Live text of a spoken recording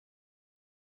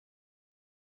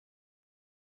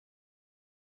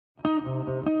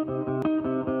Welcome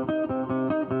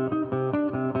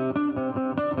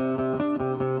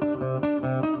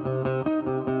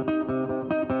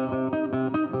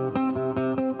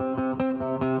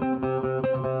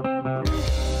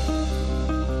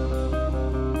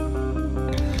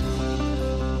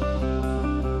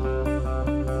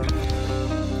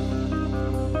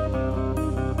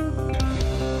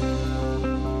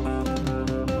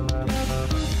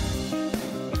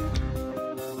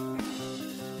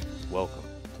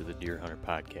to the Deer Hunter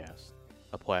Podcast,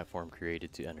 a platform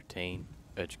created to entertain,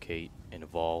 educate, and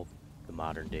evolve the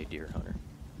modern-day deer hunter.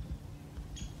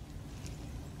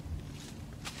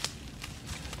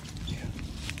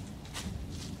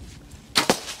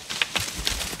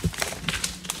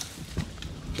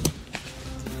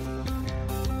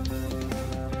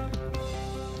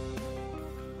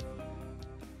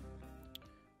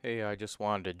 Hey, I just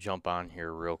wanted to jump on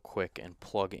here real quick and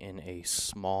plug in a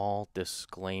small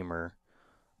disclaimer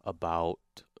about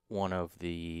one of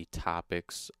the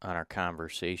topics on our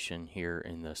conversation here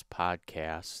in this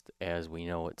podcast. As we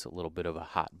know, it's a little bit of a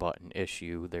hot button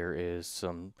issue. There is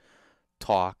some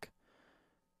talk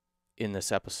in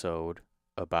this episode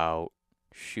about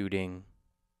shooting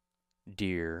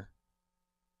deer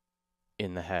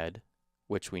in the head,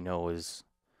 which we know is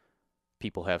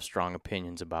people have strong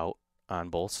opinions about on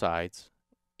both sides,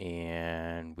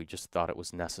 and we just thought it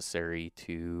was necessary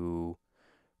to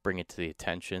bring it to the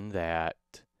attention that,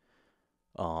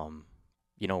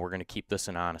 we're going to keep this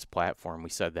an honest platform. We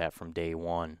said that from day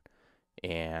one,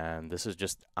 and this is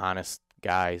just honest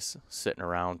guys sitting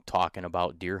around talking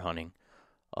about deer hunting.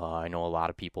 I know a lot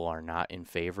of people are not in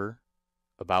favor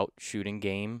about shooting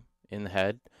game in the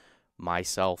head.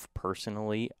 Myself,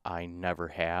 personally, I never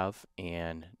have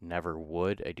and never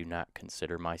would. I do not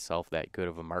consider myself that good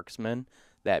of a marksman.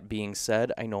 That being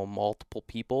said, I know multiple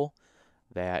people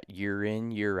that year in,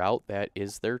 year out, that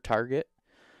is their target.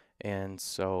 And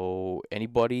so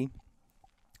anybody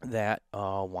that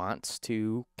wants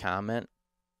to comment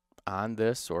on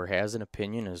this or has an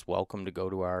opinion is welcome to go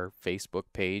to our Facebook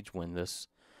page when this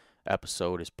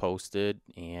episode is posted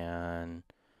and,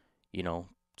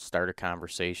 start a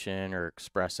conversation or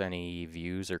express any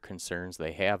views or concerns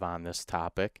they have on this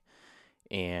topic.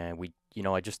 And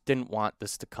I just didn't want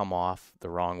this to come off the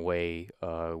wrong way.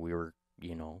 We were,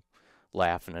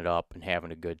 laughing it up and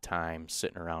having a good time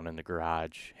sitting around in the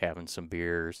garage, having some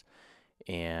beers.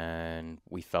 And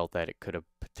we felt that it could have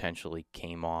potentially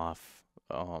came off,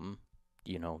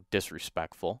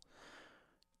 disrespectful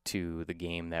to the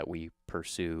game that we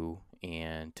pursue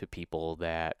and to people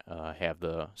that have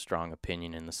the strong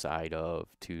opinion in the side of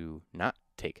to not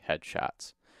take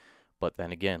headshots. But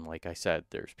then again, like I said,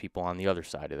 there's people on the other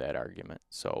side of that argument.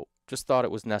 So just thought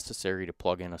it was necessary to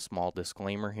plug in a small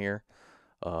disclaimer here.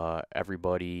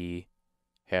 Everybody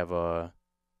have a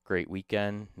great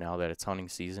weekend now that it's hunting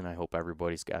season. I hope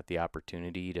everybody's got the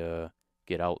opportunity to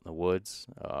get out in the woods.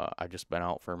 I just been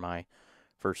out for my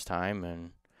first time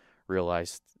and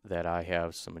realized that I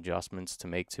have some adjustments to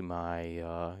make to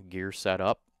my gear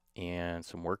setup and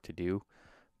some work to do,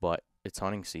 but it's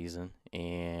hunting season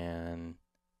and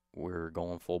we're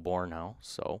going full bore now.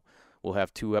 So we'll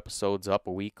have 2 episodes up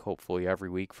a week, hopefully every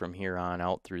week from here on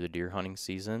out through the deer hunting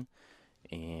season,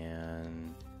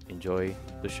 and enjoy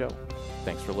the show.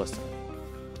 Thanks for listening.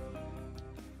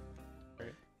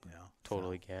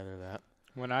 Totally gather that.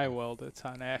 When I weld, it's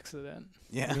on accident.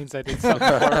 Yeah. It means I did something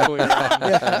horribly wrong.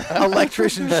 Yeah.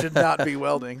 Electricians should not be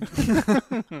welding.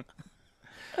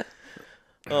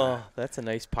 Oh, that's a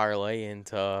nice parlay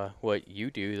into what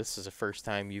you do. This is the first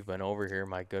time you've been over here,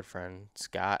 my good friend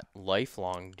Scott.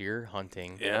 Lifelong deer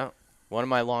hunting. Yeah. One of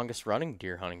my longest running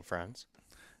deer hunting friends.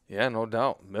 Yeah, no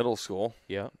doubt. Middle school.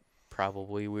 Yeah.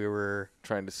 Probably we were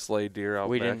trying to slay deer out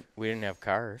back. We didn't have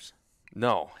cars.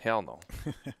 No, hell no.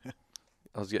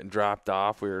 I was getting dropped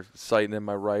off. We were sighting in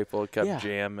my rifle. It kept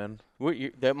jamming.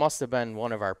 That must have been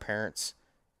one of our parents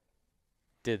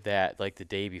did that like the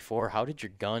day before. How did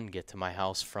your gun get to my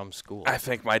house from school? I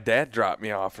think my dad dropped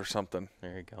me off or something.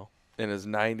 There you go. In his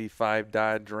 95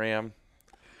 Dodge Ram.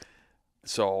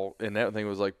 So, and that thing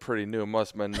was like pretty new. It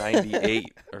must have been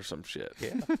 98 or some shit.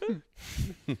 Yeah.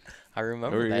 I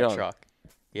remember that young. truck.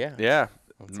 Yeah. Yeah.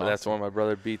 awesome. That's one my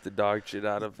brother beat the dog shit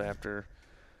out of after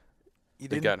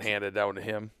they got handed down to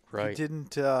him. Right. You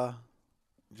didn't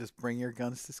just bring your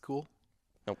guns to school?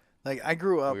 Nope. Like I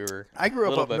grew up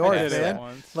little up bit north, past man.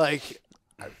 Once. Like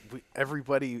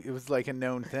everybody, it was like a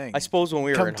known thing. I suppose when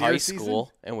we were Come in deer high season?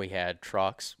 school and we had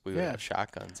trucks, we would Yeah. have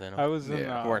shotguns in them. I was in We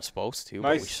weren't supposed to,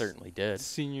 my but we certainly did.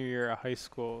 senior year of high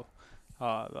school.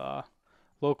 The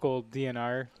local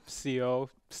DNR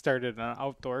CO started an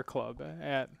outdoor club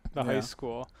at the high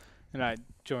school, and I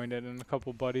joined it, and a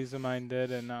couple buddies of mine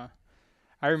did. And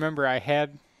I remember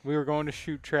we were going to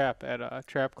shoot trap at a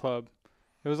trap club.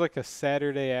 It was like a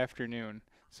Saturday afternoon.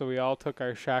 So we all took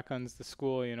our shotguns to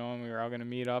school, and we were all going to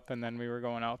meet up, and then we were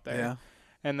going out there. Yeah.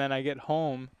 And then I get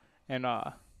home, and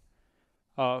a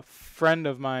friend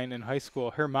of mine in high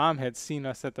school, her mom had seen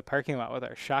us at the parking lot with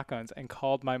our shotguns and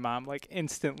called my mom like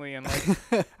instantly and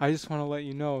like, I just want to let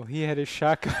you know he had his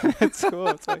shotgun at school.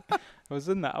 It's like I was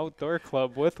in the outdoor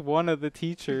club with one of the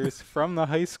teachers from the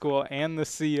high school and the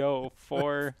CO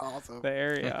for Awesome. the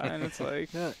area, and it's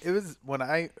like, Yeah, it was when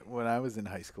I was in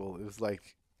high school. It was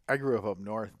like I grew up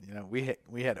north.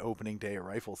 We had opening day of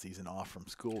rifle season off from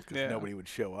school because Yeah. nobody would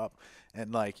show up,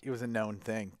 and like it was a known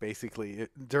thing. Basically,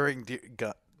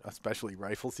 especially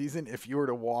rifle season, if you were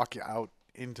to walk out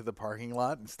into the parking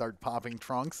lot and start popping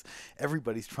trunks,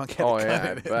 everybody's trunk had a gun yeah,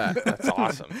 I in it. bet. That's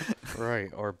awesome.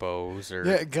 Right, or bows, or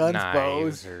Yeah, guns, knives,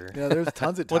 bows. or Yeah, there's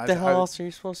tons of times. what the hell else are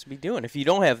you supposed to be doing? If you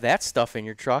don't have that stuff in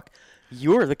your truck,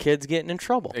 you're the kids getting in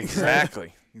trouble.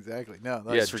 Exactly. Exactly. No,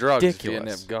 Yeah, that's drugs if you didn't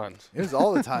ridiculous. have guns. It was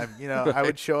all the time. I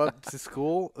would show up to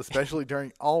school, especially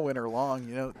during all winter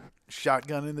long,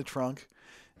 shotgun in the trunk,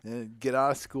 and get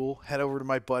out of school, head over to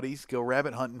my buddies, go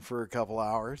rabbit hunting for a couple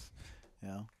hours.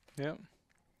 yep.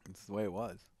 It's the way it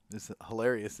was. It's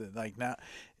hilarious. That, like now,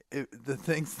 the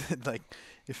things that like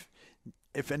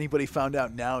if anybody found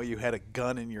out now you had a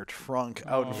gun in your trunk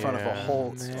out in front of a Yeah, whole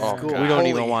man. school, we don't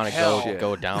even holy want to hell.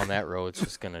 go down that road. It's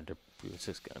just gonna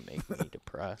make me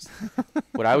depressed.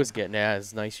 What I was getting at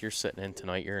is nice. You're sitting in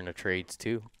tonight. You're in the trades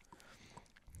too.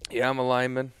 Yeah, I'm a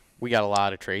lineman. We got a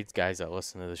lot of trades guys that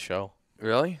listen to the show.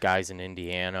 Really? Guys in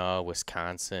Indiana,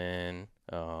 Wisconsin,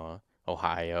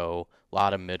 Ohio. A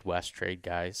lot of Midwest trade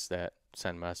guys that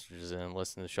send messages in and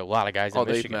listen to the show. A lot of guys in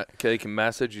Michigan. They can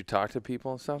message you, talk to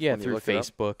people and stuff? Yeah, when you through look it up?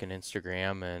 Facebook and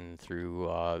Instagram and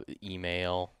through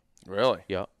email. Really?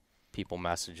 Yep. People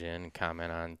message in and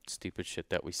comment on stupid shit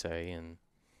that we say. And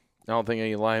I don't think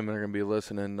any linemen are going to be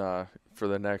listening for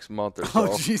the next month or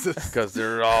so. Oh Jesus! Because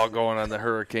they're all going on the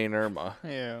Hurricane Irma.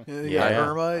 Yeah. Yeah.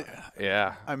 Irma.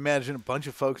 Yeah. I imagine a bunch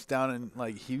of folks down in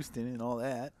like Houston and all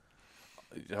that.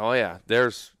 Oh, yeah.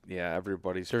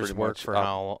 Everybody's there's pretty work much for up.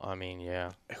 now. I mean,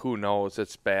 yeah. Who knows?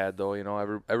 It's bad, though.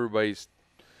 Everybody's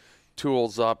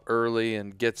tools up early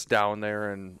and gets down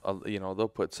there, and, they'll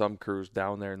put some crews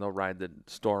down there, and they'll ride the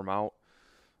storm out.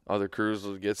 Other crews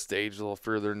will get staged a little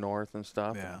further north and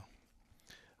stuff. Yeah. Uh-huh.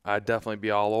 I'd definitely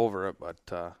be all over it, but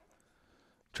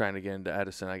trying to get into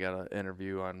Edison, I got an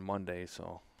interview on Monday,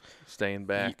 so staying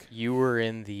back. You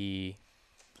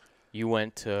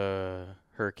went to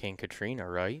Hurricane Katrina,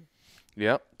 right?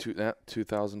 Yep,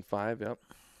 2005, yep.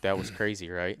 That was crazy,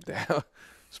 right?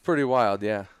 It's pretty wild,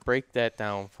 yeah. Break that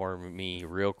down for me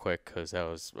real quick, because that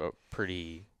was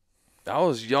pretty. I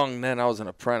was young then. I was an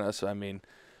apprentice. I mean,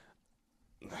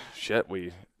 shit,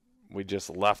 we just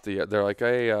left they're like,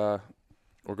 hey,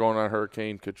 we're going on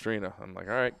Hurricane Katrina. I'm like,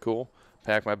 all right, cool.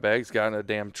 Packed my bags, got in a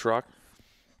damn truck,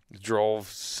 drove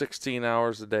 16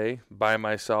 hours a day by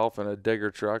myself in a digger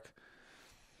truck.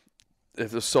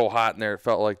 It was so hot in there, it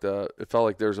felt like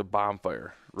there's a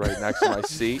bonfire right next to my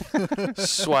seat,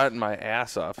 sweating my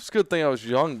ass off. It's a good thing I was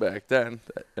young back then.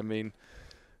 I mean,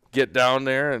 get down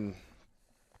there and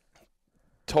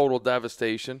total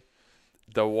devastation.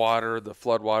 The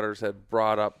floodwaters had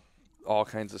brought up all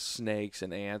kinds of snakes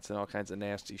and ants and all kinds of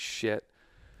nasty shit.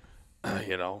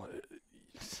 I'd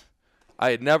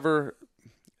never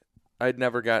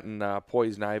gotten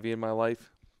poison ivy in my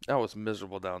life. I was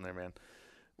miserable down there, man.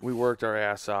 We worked our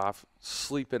ass off,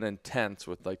 sleeping in tents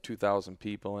with like 2,000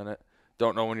 people in it.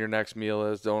 Don't know when your next meal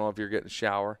is. Don't know if you're getting a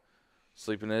shower.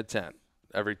 Sleeping in a tent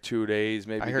every 2 days,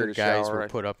 maybe. I get a heard guys shower. were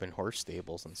put up in horse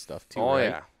stables and stuff too. Oh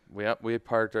right? yeah, we had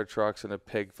parked our trucks in a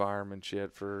pig farm and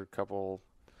shit for a couple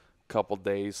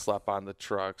days. Slept on the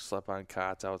truck, slept on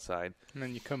cots outside. And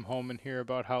then you come home and hear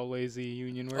about how lazy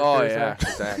union workers Oh are. yeah,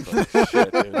 exactly.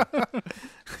 Shit, dude.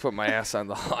 Put my ass on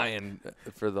the line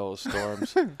for those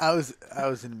storms. I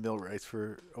was in millwrights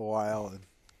for a while, and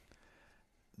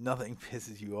nothing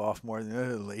pisses you off more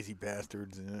than lazy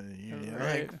bastards. And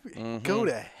Right. go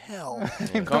to hell.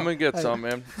 Come and get some,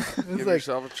 man. Give like-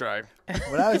 yourself a try.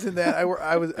 When I was in that, I worked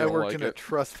like in a it.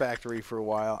 truss factory for a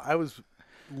while. I was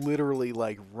literally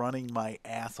like running my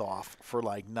ass off for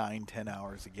like 9-10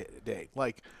 hours a day,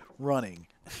 like running.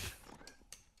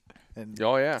 And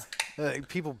Oh yeah.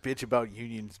 people bitch about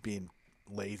unions being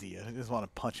lazy. I just want to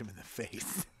punch them in the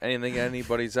face. Anything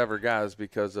anybody's ever got is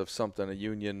because of something a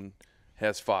union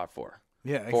has fought for.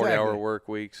 Yeah, exactly. 40-hour work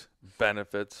weeks,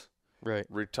 benefits, Right.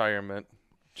 retirement,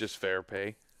 just fair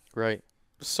pay. Right.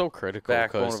 so critical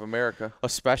backbone because of America.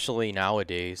 especially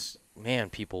nowadays, man,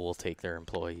 people will take their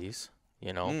employees,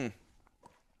 you know.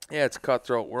 Yeah, it's a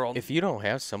cutthroat world. If you don't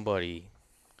have somebody,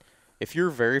 if you're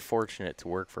very fortunate to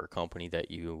work for a company that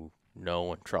you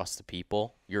know and trust the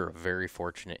people, you're a very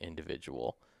fortunate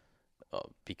individual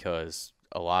because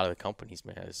a lot of the companies,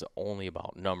 man, is only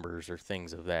about numbers or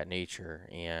things of that nature.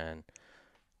 And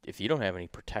if you don't have any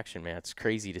protection, man, it's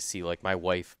crazy to see, like, my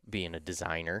wife being a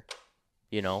designer,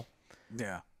 you know.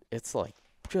 Yeah. It's, like,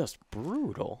 just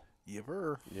brutal.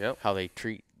 Yep. How they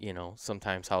treat, you know,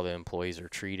 sometimes how the employees are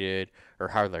treated or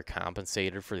how they're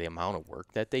compensated for the amount of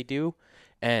work that they do.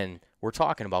 And we're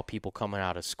talking about people coming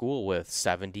out of school with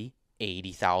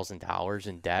 $70,000-$80,000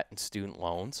 in debt and student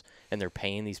loans, and they're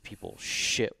paying these people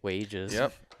shit wages.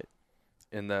 Yep.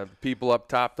 And the people up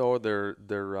top, though, their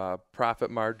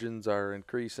profit margins are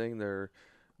increasing. Their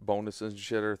bonuses and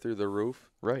shit are through the roof.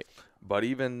 Right. But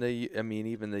even the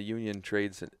union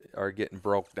trades are getting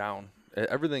broke down.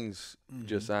 Everything's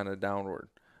just on a downward.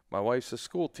 My wife's a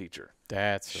school teacher.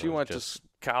 She went to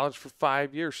college for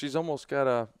 5 years. She's almost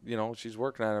got she's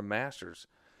working on a master's.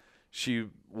 She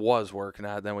was working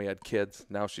on it. Then we had kids.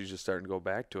 Now she's just starting to go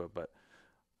back to it. But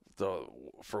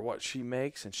for what she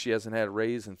makes, and she hasn't had a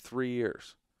raise in 3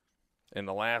 years. And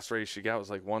the last raise she got was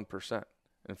like 1%.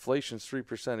 Inflation's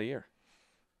 3% a year.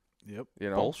 Yep. You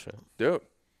know, bullshit. Dude,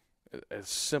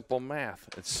 it's simple math.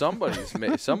 It's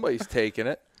somebody's taking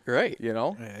it. Right. You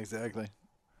know? Yeah, exactly.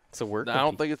 It's a work. I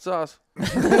don't think it's us.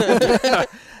 Yeah,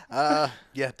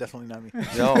 definitely not me.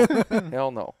 No.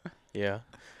 Hell no. Yeah.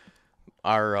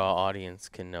 Our audience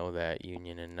can know that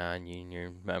union and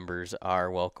non-union members are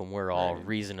welcome. We're all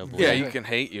reasonably. Yeah, you can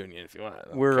hate union if you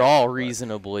want. We're all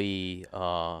reasonably,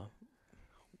 I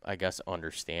guess,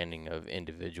 understanding of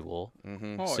individual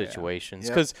situations.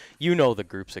 Because you know the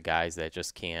groups of guys that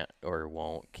just can't or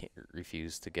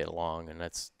refuse to get along, and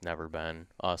that's never been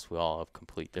us. We all have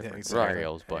complete different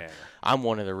scenarios. But I'm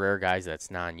one of the rare guys that's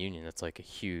non-union that's like a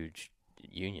huge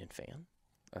union fan.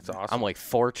 That's awesome. I'm like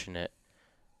fortunate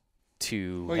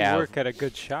to Well, have. you work at a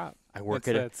good shop. I work It's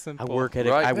at that simple. I work at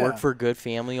Right. I work for a good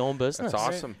family-owned business. That's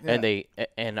awesome. Yeah.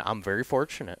 And I'm very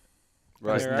fortunate.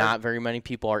 Right. Because not very many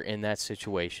people are in that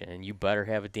situation, and you better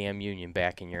have a damn union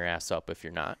backing your ass up if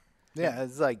you're not. Yeah,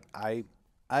 it's like I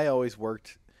always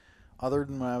worked, other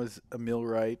than when I was a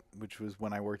millwright, which was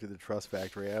when I worked at the truss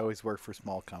factory. I always worked for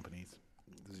small companies.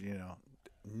 You know,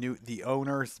 the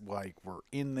owners like were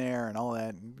in there and all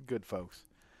that, good folks.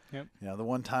 Yep. You know, the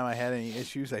one time I had any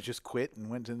issues, I just quit and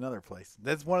went to another place.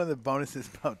 That's one of the bonuses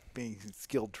about being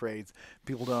skilled trades.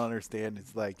 People don't understand.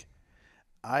 It's like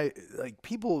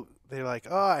people. They're like,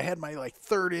 oh, I had my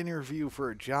third interview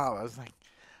for a job. I was like,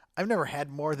 I've never had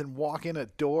more than walk in a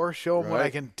door, show them what I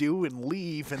can do, and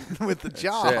leave and with the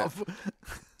job.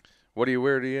 What do you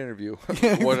wear to the interview?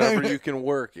 Whatever you can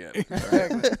work in.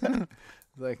 Exactly.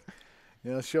 Like,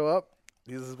 show up.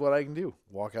 This is what I can do.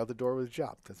 Walk out the door with a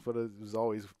job. That's what it was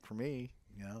always for me.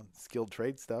 Skilled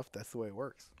trade stuff. That's the way it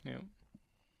works. Yeah.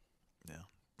 Yeah.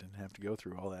 Didn't have to go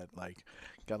through all that. Like,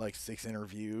 got 6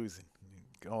 interviews and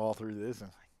go all through this.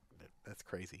 And that's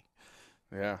crazy.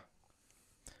 Yeah.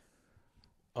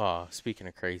 Speaking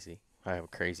of crazy, I have a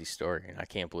crazy story, and I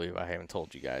can't believe I haven't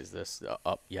told you guys this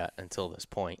up yet until this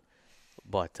point.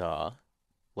 But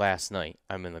last night,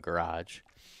 I'm in the garage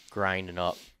grinding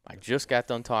up. I just got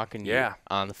done talking to you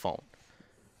on the phone.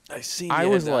 I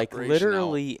was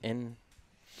literally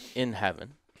in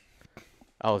heaven.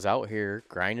 I was out here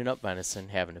grinding up venison,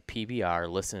 having a PBR,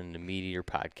 listening to Meat Eater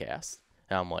podcast.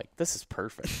 And I'm like, this is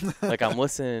perfect. Like, I'm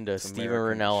listening to Steven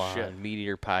Ranella on Meat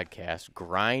Eater podcast,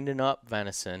 grinding up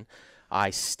venison.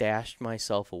 I stashed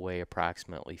myself away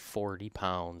approximately 40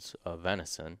 pounds of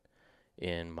venison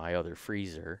in my other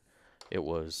freezer. It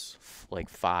was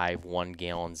 5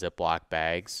 1-gallon Ziploc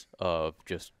bags of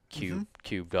just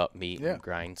cubed up meat and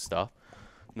grind stuff.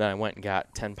 And then I went and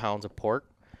got 10 pounds of pork,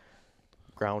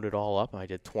 ground it all up. I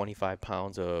did 25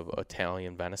 pounds of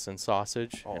Italian venison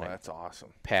sausage. Oh, and that's awesome.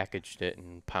 Packaged it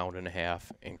in 1.5 pound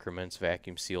increments,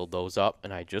 vacuum sealed those up,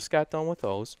 and I just got done with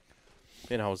those.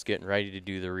 And I was getting ready to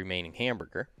do the remaining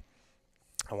hamburger.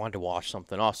 I wanted to wash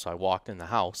something off, so I walked in the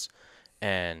house,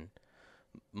 and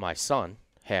my son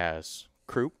has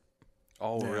croup.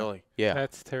 Oh, really? Yeah.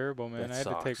 That's terrible, man. That I had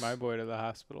to take sucks. my boy to the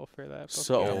hospital for that. before.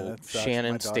 So that sucks.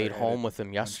 Shannon My daughter stayed had home it with him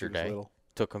when she was yesterday. little.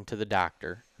 Took him to the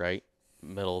doctor, right?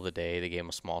 Middle of the day. They gave him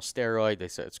a small steroid. They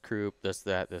said it's croup, this,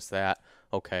 that.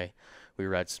 Okay. We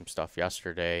read some stuff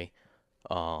yesterday.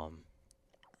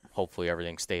 Hopefully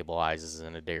everything stabilizes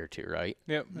in a day or two, right?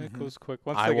 Yep, it goes quick.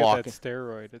 Once I they get walk that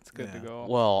steroid, it's good to go.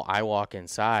 Well, I walk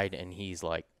inside, and he's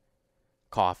like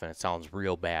coughing. It sounds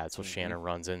real bad. So Shannon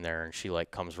runs in there, and she like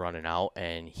comes running out,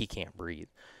 and he can't breathe.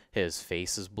 His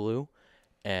face is blue,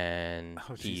 and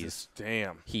he's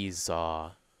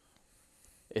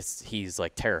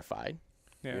like terrified.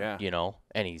 Yeah. You know,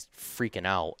 and he's freaking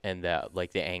out, and that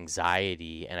like the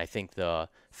anxiety, and I think the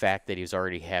fact that he was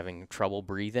already having trouble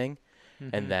breathing,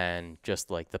 and then just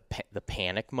like the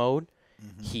panic mode,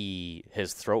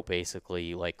 his throat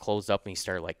basically like closed up, and he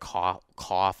started like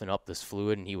coughing up this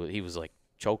fluid, and he was like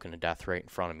choking to death right in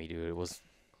front of me, dude. It was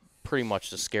pretty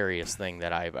much the scariest thing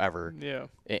that I've ever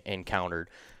encountered.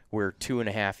 We're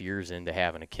 2.5 years into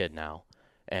having a kid now,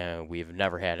 and we've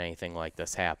never had anything like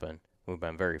this happen. We've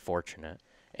been very fortunate.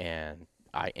 And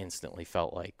I instantly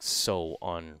felt like so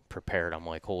unprepared. I'm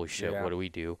like, holy shit, what do we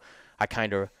do? I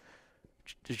kind of,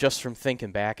 just from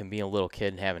thinking back and being a little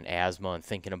kid and having asthma and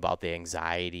thinking about the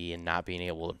anxiety and not being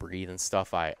able to breathe and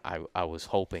stuff, I was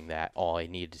hoping that all I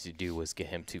needed to do was get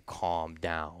him to calm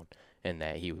down and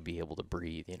that he would be able to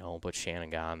breathe, you know. But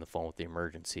Shannon got on the phone with the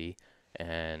emergency,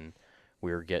 and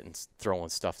we were throwing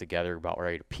stuff together about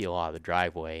ready to peel out of the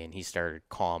driveway, and he started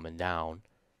calming down.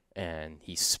 And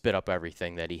he spit up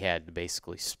everything that he had to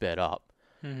basically spit up.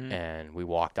 And we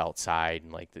walked outside,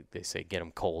 and like they say, get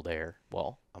him cold air.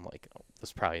 Well, I'm like, oh,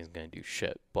 this probably isn't going to do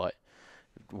shit. But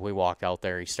we walked out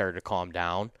there. He started to calm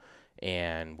down.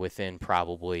 And within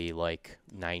probably like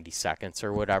 90 seconds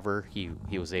or whatever, he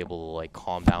was able to like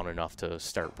calm down enough to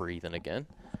start breathing again.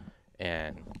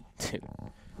 And dude,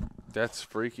 that's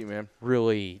freaky, man.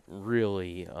 Really,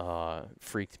 really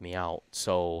freaked me out.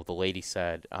 So the lady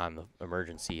said on the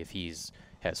emergency, if he's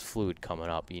has fluid coming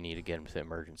up, you need to get him to the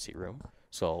emergency room.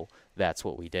 So that's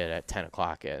what we did at 10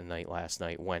 o'clock at night last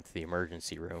night. Went to the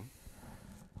emergency room.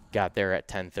 Got there at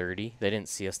 10:30. They didn't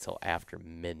see us till after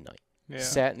midnight. Yeah.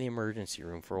 Sat in the emergency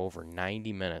room for over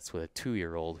 90 minutes with a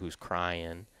 2-year-old who's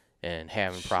crying and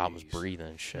having problems breathing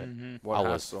and shit. What I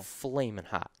hospital? was flaming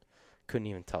hot. Couldn't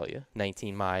even tell you.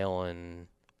 19 Mile and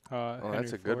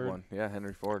that's a good Ford. one. Yeah,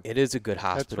 Henry Ford. it is a good That's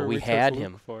hospital. where We took had Luke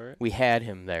him. for it. We had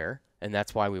him there, and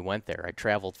that's why we went there. I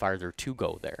traveled farther to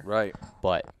go there. Right.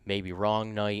 But maybe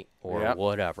wrong night or Yep.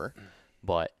 whatever.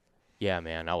 But yeah,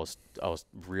 man, I was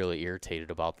really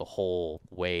irritated about the whole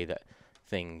way that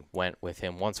thing went with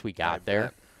him. Once we got there,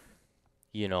 bet.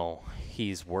 you know,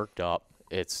 he's worked up.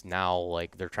 It's now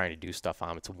like they're trying to do stuff on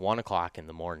him. It's 1 o'clock in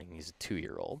the morning. He's a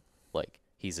 2-year-old. Like,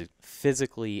 he's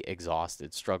physically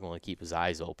exhausted, struggling to keep his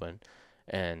eyes open.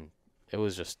 And it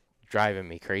was just driving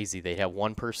me crazy. They'd have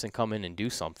one person come in and do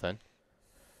something.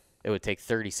 It would take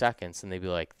 30 seconds, and they'd be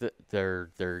like, they're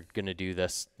going to do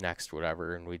this next,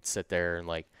 whatever. And we'd sit there, and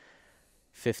like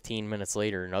 15 minutes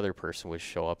later, another person would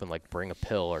show up and like bring a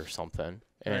pill or something.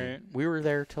 And Right. we were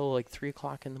there till like 3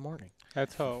 o'clock in the morning.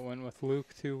 That's how it went with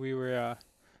Luke too. We were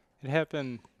it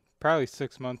happened probably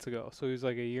 6 months ago. So he was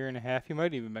like a year and a half. He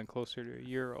might even been closer to a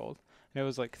year old. And it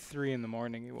was like 3 in the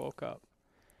morning he woke up.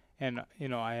 And you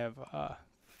know, I have a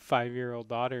 5-year-old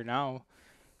daughter now.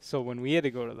 So when we had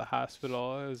to go to the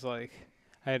hospital, it was like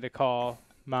I had to call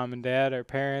mom and dad, our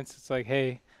parents. It's like,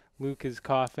 hey, Luke is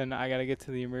coughing. I got to get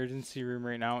to the emergency room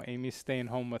right now. Amy's staying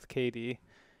home with Katie.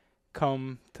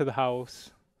 Come to the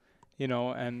house, you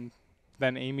know, and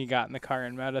then Amy got in the car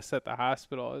and met us at the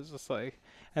hospital. It was just like,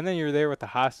 and then you're there with the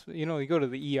hospital. You know, you go to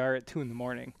the ER at 2 in the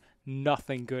morning.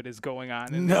 Nothing good is going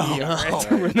on in the ER at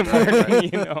 2 in the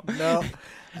morning, you know. No.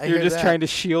 You're just trying to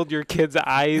shield your kid's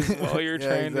eyes while you're Yeah,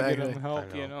 trying to get exactly. them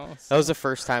help, I you know. know. That was the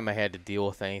first time I had to deal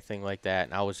with anything like that,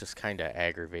 and I was just kind of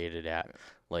aggravated at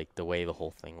like the way the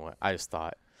whole thing went. I just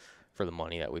thought, for the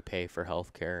money that we pay for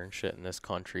healthcare and shit in this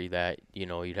country, that, you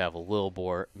know, you'd have a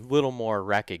little more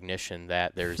recognition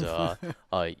that there's a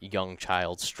young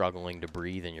child struggling to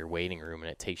breathe in your waiting room,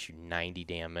 and it takes you 90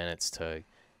 damn minutes to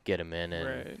get him in and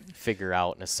Right. figure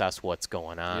out and assess what's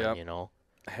going on. Yep. You know.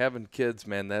 Having kids,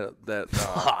 man, that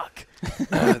Fuck.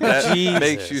 that Jesus.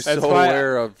 makes you That's so why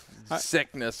aware of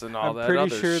sickness and all I'm that pretty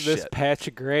other sure this shit. patch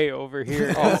of gray over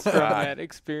here Oh, is from God. that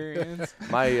experience.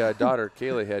 My daughter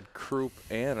Kaylee had croup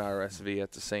and RSV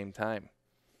at the same time.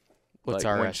 What's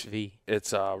Like when RSV?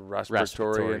 It's a respiratory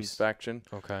Respiratories. infection.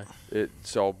 Okay.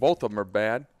 So both of them are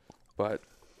bad, but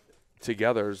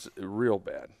together is real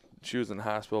bad. She was in the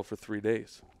hospital for 3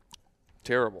 days.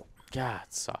 Terrible. God,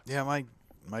 it sucks. Yeah,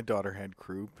 my daughter had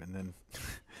croup, and then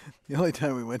the only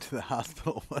time we went to the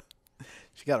hospital was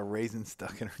she got a raisin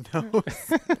stuck in her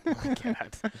nose.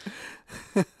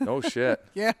 No shit.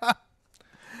 Yeah.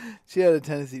 She had a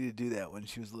tendency to do that when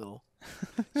she was little.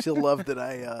 She'll love that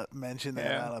I mentioned that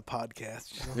Yeah. on a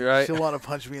podcast. You're right. She'll want to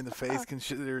punch me in the face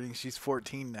considering she's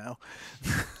 14 now.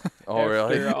 Oh,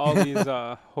 really? After all these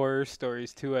horror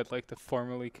stories, too, I'd like to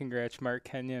formally congratulate Mark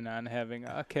Kenyon on having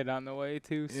a kid on the way,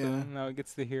 too. So Yeah. now he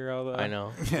gets to hear all the... I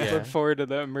know. Yeah. Yeah. Look forward to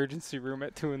the emergency room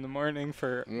at 2 in the morning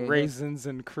for raisins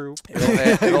and croup.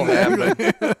 It'll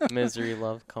happen. Misery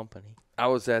love company. I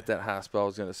was at that hospital. I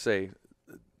was going to say,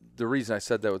 the reason I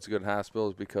said that was a good hospital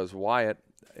is because Wyatt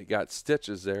got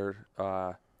stitches there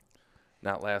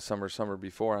not last summer, summer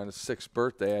before. On his 6th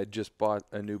birthday, I just bought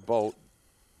a new boat,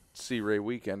 Sea Ray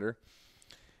Weekender,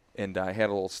 and I had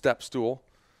a little step stool.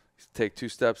 Take 2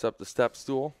 steps up the step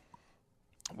stool.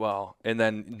 Well, and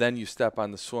then you step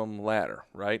on the swim ladder,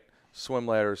 right? Swim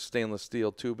ladder is stainless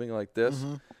steel tubing like this,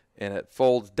 and it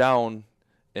folds down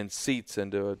and seats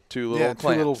into 2 little clamps. 2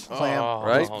 little clamp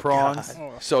right? prongs.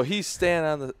 Oh, So he's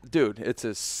standing on the dude. It's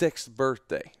his 6th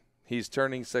birthday. He's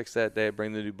turning 6 that day. I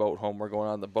bring the new boat home. We're going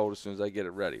on the boat as soon as I get it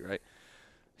ready. Right?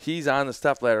 He's on the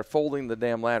step ladder, folding the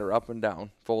damn ladder up and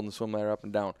down, folding the swim ladder up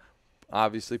and down.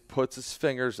 Obviously, puts his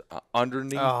fingers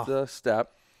underneath the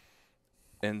step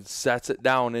and sets it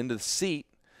down into the seat,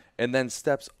 and then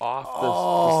steps off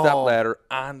the step ladder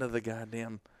onto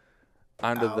the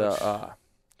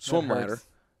swim ladder.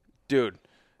 Dude,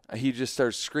 he just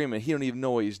starts screaming. He don't even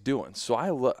know what he's doing. So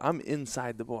I'm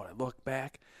inside the boat. I look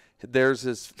back. There's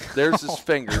his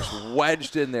fingers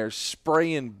wedged in there,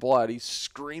 spraying blood. He's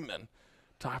screaming.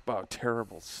 Talk about a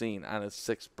terrible scene on his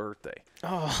 6th birthday.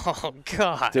 Oh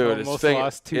God. Dude, his almost finger,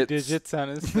 lost 2 digits on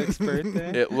his 6th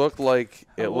birthday. It looked like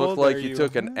How old you are you?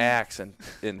 took an axe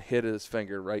and hit his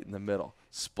finger right in the middle.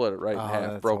 Split it right in half,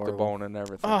 that's broke the horrible. bone and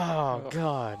everything. Oh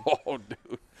God. Oh,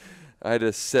 dude. I had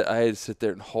to sit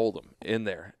there and hold him in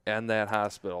there in that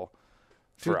hospital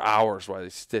for hours while they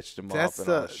stitched him That's up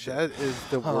and all the this shit. that is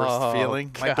the worst Oh,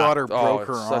 feeling. My God. daughter Oh, broke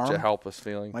her it's arm. such a helpless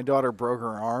feeling. My daughter broke her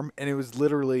arm, and it was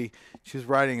literally she was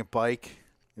riding a bike.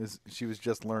 She was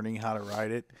just learning how to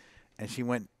ride it, and she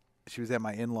was at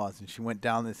my in-laws, and she went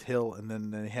down this hill, and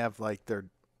then they have like their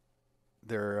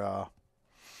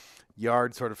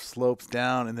yard sort of slopes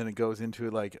down, and then it goes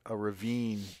into like a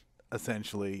ravine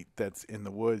essentially that's in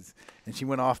the woods, and she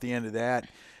went off the end of that.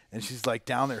 And she's like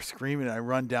down there screaming. I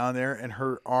run down there, and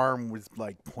her arm was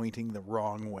like pointing the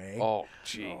wrong way. Oh,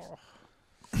 jeez.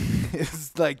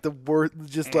 It's like the worst,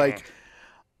 just like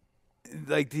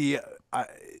the,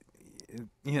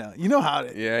 you know how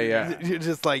to, Yeah. You're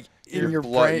just like in your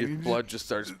blood, brain. your blood just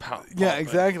starts pounding. Yeah,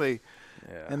 exactly.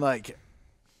 Yeah. And like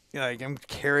I'm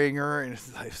carrying her, and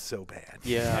it's like so bad.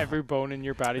 Yeah. Every bone in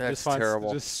your body That's just wants terrible.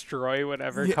 to destroy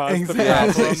whatever Yeah, caused exactly. the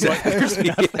problem, Exactly. but there's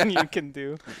nothing you can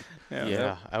do.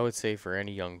 Yeah, I would say for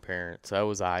any young parent, that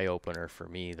was eye opener for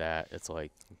me. That it's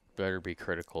like better be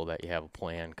critical that you have a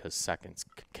plan because seconds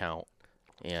could count,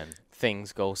 and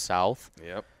things go south.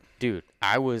 Yep. Dude,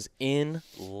 I was in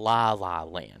La La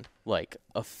Land, like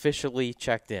officially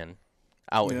checked in,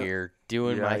 out Yeah. here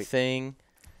doing my Right. thing,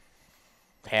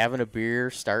 having a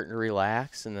beer, starting to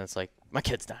relax, and then it's like my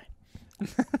kid's dying.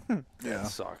 Yeah. That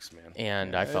sucks, man.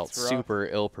 And Yeah, I felt it's rough. super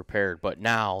ill prepared. But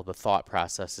now the thought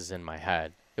process is in my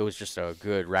head. It was just a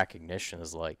good recognition.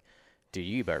 Is like, dude,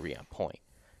 you better be on point.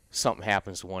 Something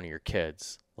happens to one of your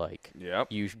kids, like,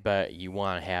 Yep. you bet you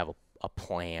want to have a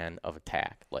plan of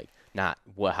attack. Like, not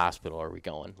what hospital are we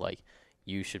going? Like,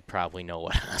 you should probably know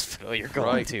what hospital you're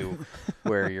going Right. to,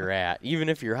 where you're at, even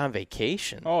if you're on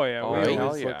vacation. Oh yeah, Oh, we hell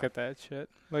always look yeah. at that shit.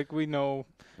 Like we know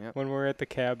Yep. when we're at the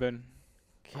cabin.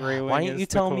 God, Railing why is didn't you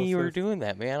the tell me you were closest. doing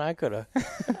that, man? I could have.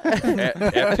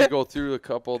 After you go through a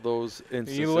couple of those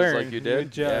instances learn, like you you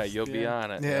did, yeah, adjust, you'll be yeah.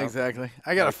 on it. Yeah, yep. exactly.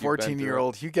 I got Like a you've been through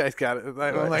 14-year-old. You guys got it. I'm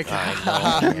like, I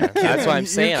know, man. you That's what I'm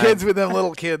kids- saying. You kids with them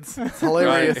little kids. It's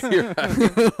hilarious. Right. You're right.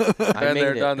 I Been made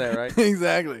there, it. done that, right?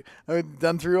 Exactly. I've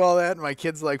done through all that. My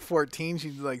kid's like 14.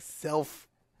 She's like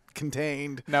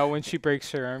self-contained. Now when she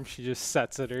breaks her arm, she just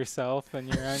sets it herself, and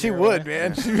you're on She your would, way.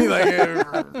 man. She'd be like,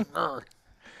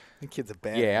 the kid's a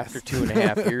bad. Yeah, after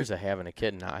 2.5 years of having a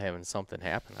kid and not having something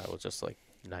happen, I was just like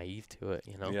naive to it,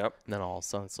 you know. Yep. And then all of a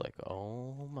sudden it's like,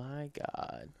 oh my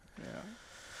God. Yeah.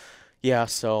 Yeah,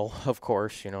 so of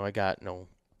course, you know, I got no.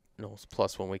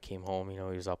 Plus, when we came home, you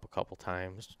know, he was up a couple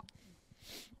times.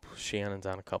 Shannon's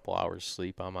on a couple hours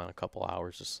sleep. I'm on a couple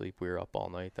hours of sleep. We were up all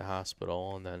night at the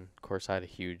hospital, and then of course I had a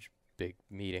huge, big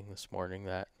meeting this morning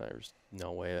that there's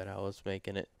no way that I was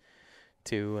making it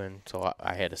to, and so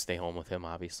I had to stay home with him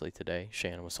obviously today.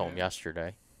 Shannon was home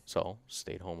yesterday, so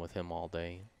stayed home with him all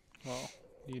day. Well,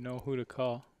 you know who to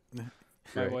call. Yeah.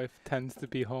 My Right. wife tends to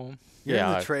be home. You're in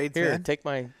yeah, the trades, here, man. take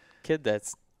my kid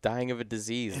that's dying of a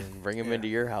disease and bring him into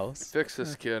your house. Fix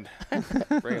this kid.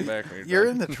 Bring him back. When You're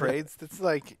done. in the trades. That's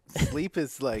like sleep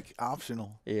is like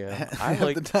optional. Yeah, I I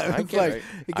like. the time. I It's get like it.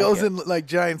 it I goes get- in like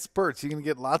giant spurts. You can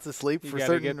get lots of sleep You for a gotta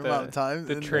certain get amount of time.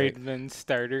 the and- tradesman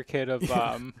starter kit of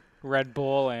Red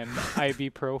Bull and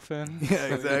ibuprofen. Yeah, so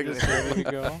you're exactly. just ready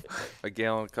to go. A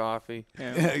gallon of coffee.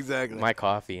 Yeah, Yeah. exactly. My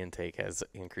coffee intake has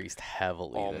increased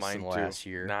heavily Oh, this mine in the too. last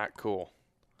year. Not cool.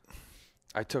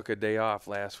 I took a day off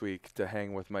last week to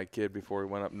hang with my kid before we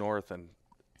went up north, and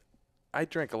I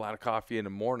drank a lot of coffee in the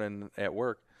morning at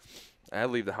work. I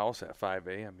leave the house at 5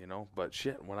 a.m., but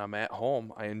shit, when I'm at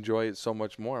home, I enjoy it so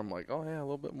much more. I'm like, oh, yeah, a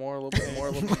little bit more, a little bit more,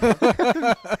 a little bit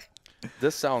more.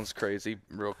 This sounds crazy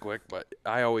real quick, but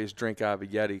I always drink out of a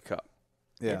Yeti cup.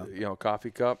 Yeah. Coffee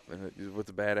cup and with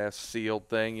the badass sealed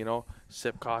thing,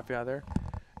 sip coffee out of there.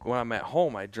 When I'm at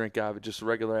home, I drink out of just a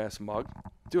regular ass mug.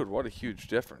 Dude, what a huge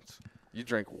difference. You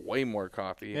drink way more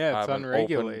coffee. Yeah, out it's of an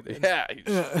unregulated. Yeah.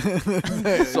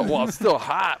 It's still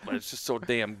hot, but it's just so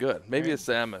damn good. Maybe Right. it's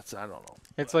the Emmets. I don't know.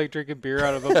 It's like drinking beer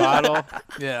out of a bottle.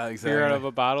 Yeah, exactly. Beer out of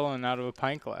a bottle and out of a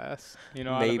pint glass. Out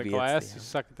of Maybe the it's glass, the- you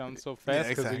suck it down so fast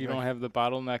because exactly. you don't have the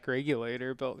bottleneck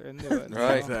regulator built into it.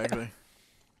 Right. Exactly.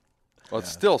 Well, it's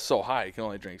Yeah. still so high. You can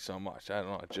only drink so much. I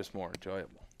don't know. It's just more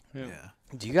enjoyable. Yeah. Yeah.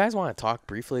 Do you guys want to talk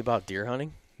briefly about deer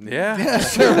hunting? Yeah. Yeah,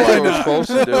 sure, That's why what we're not? supposed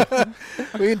to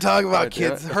do. We can talk about Right, yeah.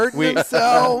 kids hurting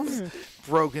themselves,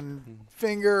 broken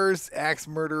fingers, axe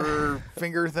murderer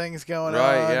finger things going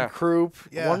Right, on, yeah. croup.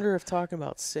 I Yeah, wonder if talking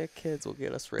about sick kids will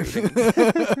get us ratings.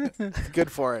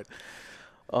 good for it.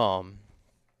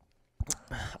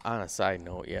 On a side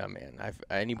note, yeah, man.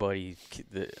 Anybody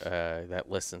that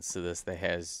listens to this that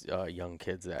has young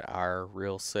kids that are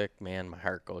real sick, man, my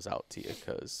heart goes out to you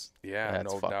because Yeah, that's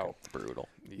no fucking doubt. brutal.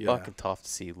 Yeah. Fucking tough to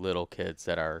see little kids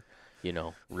that are,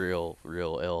 real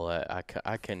ill.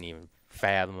 I couldn't even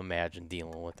fathom imagine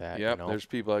dealing with that. Yep. There's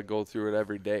people that go through it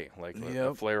every day, like the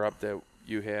Yep. flare up that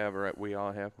you have or that we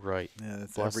all have. right. Yeah,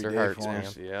 that's Bless every their day hearts, for 'em.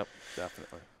 man. Yep,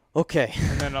 definitely. Okay.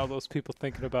 And then all those people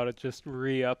thinking about it just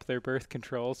re-up their birth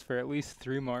controls for at least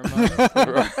 3 more months.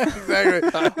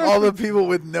 Exactly. All the people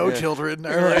with no Yeah. children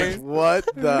are Right. like, what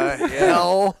the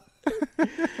hell?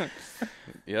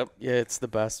 Yep. Yeah, it's the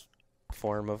best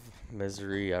form of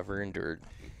misery ever endured.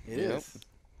 It Yep. is.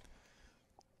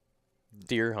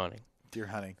 Deer hunting. Deer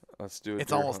hunting. Let's do it.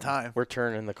 It's almost time. We're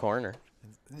turning the corner.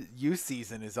 Youth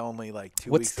season is only like 2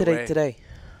 What's weeks today? away. Today?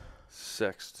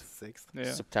 6th. 6th.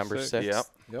 Yeah. September Six. 6th. Yep.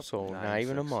 Yep. So not 9,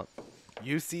 even a 6. month.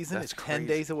 Youth season That's is 10 crazy.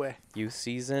 days away. Youth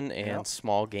season and Yep.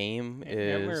 small game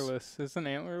is Antlerless. Isn't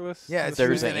antlerless? Yeah, the it's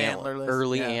there's usually an an antlerless.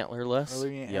 early yeah. antlerless.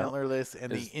 Early Yep. antlerless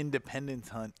and Is- the independence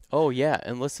hunt. Oh yeah,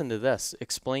 and listen to this.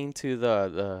 Explain to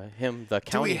the Do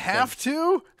county. we have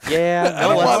to? Yeah, I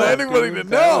don't no, want let's- anybody to That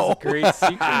know. was a great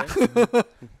secret.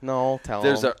 No, tell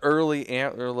There's them. an early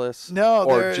antlerless No,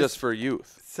 or there's- just for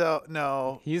youth. So,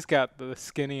 no. He's got the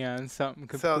skinny on something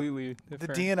completely The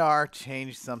different. DNR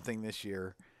changed something this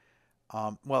year.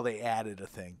 Well, they added a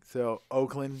thing. So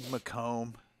Oakland,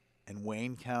 Macomb, and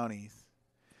Wayne counties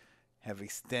have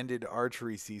extended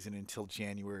archery season until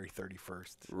January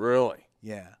 31st. Really?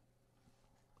 Yeah.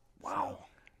 Wow.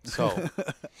 So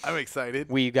I'm excited.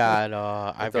 we got.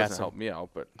 That I've got doesn't some. help me out,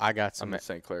 but I got I'm some. in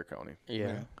St. Clair County. Yeah,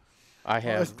 Yeah. I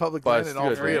Well, it's have. public But land it's in all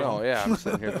good, three right? of Oh, them. yeah, I'm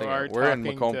sitting here You thinking. are We're in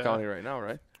talking Macomb to- County right now,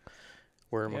 right?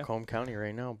 We're in Yeah. Macomb County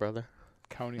right now, brother.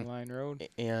 County Line Road.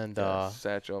 And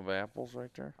Satchel of apples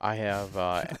right there. I have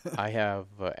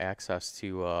access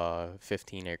to a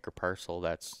 15-acre parcel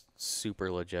that's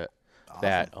super legit. Awesome.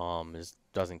 That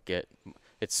doesn't get.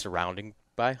 It's surrounding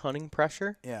by hunting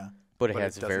pressure, Yeah. but it But it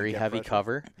has doesn't very get heavy pressure.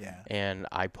 cover. Yeah. And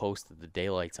I posted the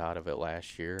daylights out of it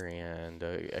last year, and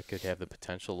I could have the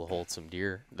potential to hold some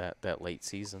deer that late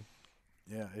season.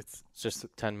 Yeah. It's It's just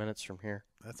 10 minutes from here.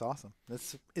 That's awesome.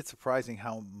 It's surprising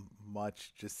how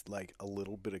much just like a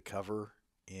little bit of cover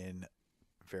in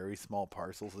very small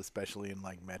parcels, especially in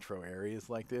like metro areas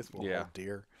like this, will Yeah. hold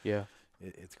deer. Yeah.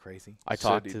 It's crazy. I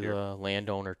talked City to deer. the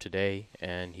landowner today,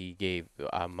 and he gave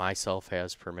myself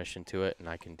has permission to it, and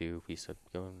I can do. He said,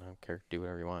 "Go, I don't care, do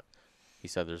whatever you want." He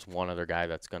said, "There's one other guy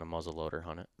that's gonna muzzleloader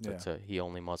hunt it. Yeah. He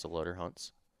only muzzleloader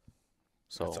hunts."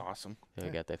 So That's awesome. yeah, Yeah.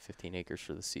 we got that 15 acres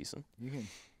for the season, You can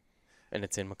and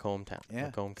it's in Macomb Town,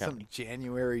 Macomb some County.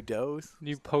 January does.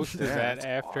 You posted Yeah, that that's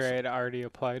after awesome. I had already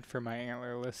applied for my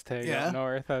antlerless tag Yeah. up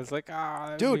north. I was like,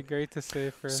 that would Dude. be great to say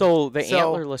for. So the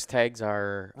So, antlerless tags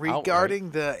are out, right?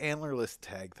 Regarding the antlerless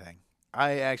tag thing,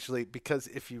 I actually, because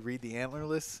if you read the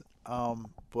antlerless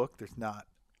book, there's not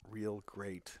real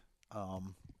great.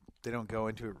 They don't go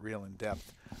into it real in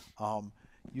depth.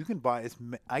 You can buy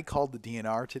I called the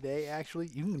DNR today, actually.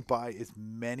 You can buy as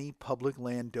many public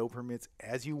land doe permits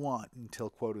as you want until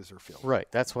quotas are filled. Right.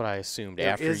 That's what I assumed. There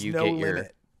After is you no get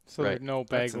limit. So Right. there's no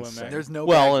bag That's insane. limit. There's no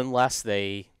well, bag- unless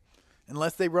they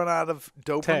unless they run out of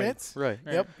doe Tags. permits. right.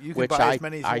 Yep, you can Which buy as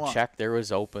many as you I want. checked. There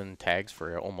was open tags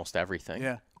for almost everything.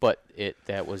 Yeah. But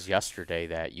that was yesterday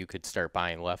that you could start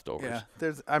buying leftovers.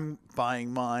 Yeah, I'm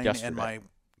buying mine Yesterday. and my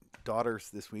daughter's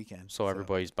this weekend. So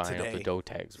everybody's buying up the today. doe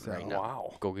tags So- right now.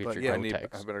 Wow. Go get But your yeah, doe I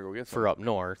tags. better go get some. For up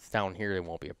north, down here, it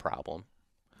won't be a problem.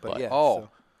 But but- yeah, Oh, so-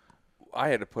 I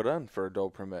had to put on for a doe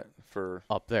permit for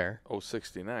Up there,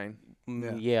 069.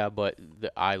 yeah, but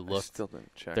I I looked. still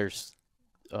didn't check. There's.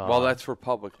 Well, that's for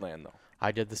public land, though.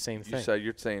 I did the same You thing. said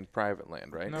you're saying private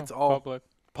land, right? No, It's all- public.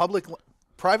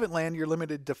 private land, you're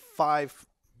limited to 5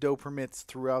 doe permits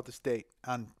throughout the state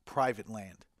on private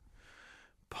land.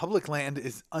 Public land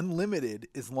is unlimited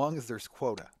as long as there's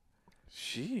quota.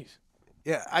 Jeez.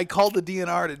 Yeah, I called the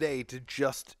DNR today to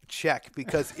just check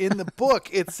because in the book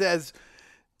it says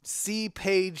see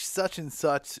page such and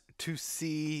such to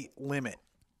see limit.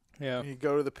 Yeah. You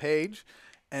go to the page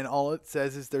and all it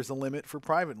says is there's a limit for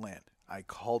private land. I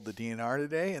called the DNR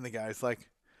today and the guy's like,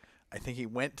 I think he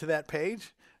went to that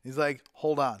page. He's like,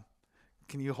 hold on.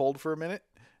 Can you hold for a minute?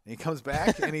 And he comes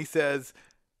back and he says,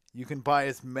 you can buy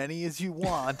as many as you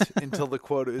want until the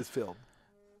quota is filled.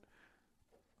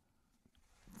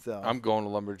 So I'm going to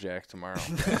Lumberjack tomorrow.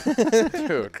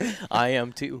 Dude. I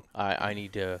am too. I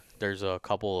need to. There's a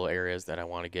couple areas that I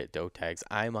want to get doe tags.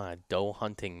 I'm on a doe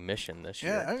hunting mission this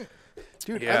year. yeah,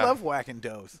 dude, I Yeah. love whacking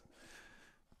does.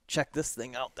 Check this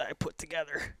thing out that I put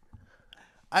together.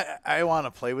 I want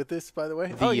to play with this, by the way.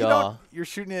 The, you're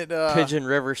shooting at Pigeon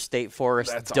River State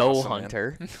Forest That's doe awesome, man.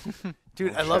 hunter.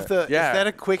 dude. I Oh, love shit. the. Yeah. Is that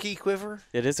a quickie quiver?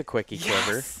 It is a quickie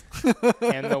quiver.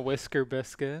 And the whisker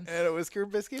biscuit. And a whisker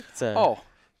biscuit? It's a, Oh.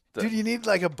 Dude, you need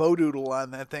like a bow doodle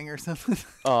on that thing or something.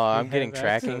 I'm We getting have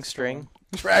tracking access to string.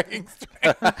 Tracking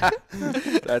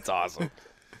string. That's awesome.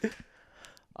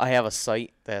 I have a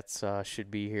site that's should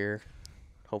be here,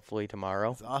 hopefully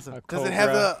tomorrow. That's awesome. A Does it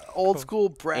have the Cobra. old school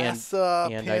brass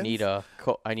And pins?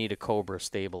 I need a Cobra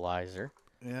stabilizer.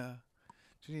 Yeah.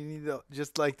 Do you need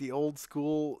just like the old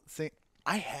school thing?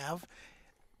 I have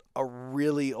a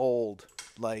really old,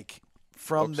 like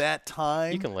from Oops. that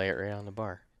time. You can lay it right on the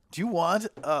bar. Do you want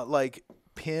like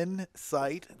pin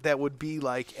sight that would be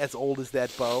like as old as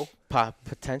that bow?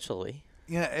 Potentially,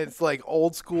 Yeah, it's like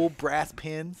old school brass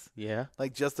pins, yeah.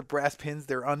 like just the brass pins.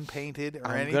 They're unpainted or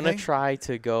I'm anything. gonna try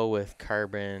to go with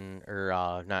carbon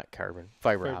or not carbon,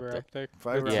 fiber optic.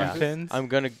 Fiber With Yeah, some pins. I'm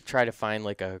gonna try to find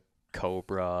like a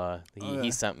Cobra. yeah.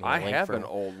 He sent me a I link have for. an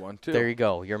old one, too. There you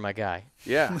go. You're my guy.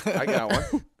 Yeah, I got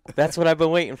one. That's what I've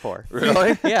been waiting for.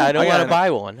 Really? Yeah, I don't I got want to an-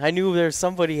 buy one. I knew there's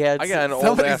somebody had. I got an old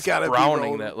Somebody's ass gotta be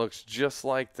Browning older. that looks just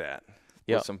like that.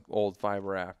 Yep. With some old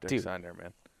fiber optics Dude. on there,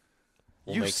 man.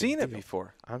 We'll You've make a seen it deal.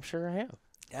 before. I'm sure I have.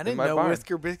 I didn't my know barn.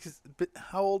 whisker biscuits. But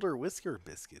how old are whisker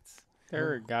biscuits?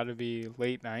 They're got to be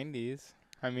late 90s.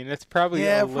 I mean, it's probably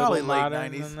Yeah, a probably little late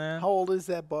modern 90s. than that. How old is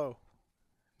that bow?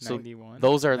 So 91.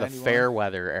 Those are the 91. fair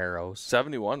weather arrows.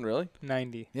 71, really?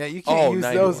 90. Yeah, you can't use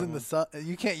 91. those in the sun.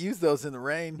 You can't use those in the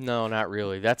rain. No, not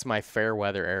really. That's my fair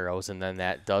weather arrows, and then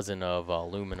that dozen of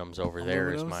aluminums over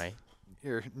there is Aluminums? my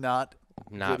You're not.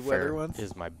 not Good weather fair ones?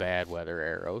 is my bad weather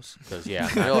arrows. Because yeah,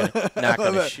 not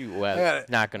gonna that. shoot I weather, got it.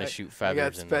 not gonna shoot I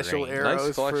got feathers in the special rain.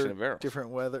 arrows collection for of arrows. different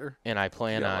weather. And I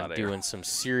plan Got a lot on of doing some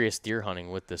serious deer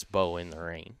hunting with this bow in the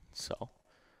rain. So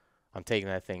I'm taking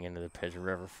that thing into the Pigeon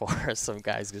River Forest. Some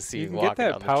guys can see You me can get walking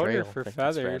that down the powder trail. for Think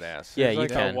That's feathers. badass. Yeah, There's you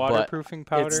like can, a but waterproofing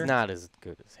powder. It's not as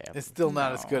good as having. It's still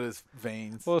not as No. good as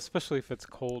veins. Well, especially if it's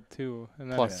cold too, and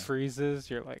then Plus- it freezes.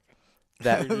 You're like,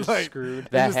 that you're just Like, screwed.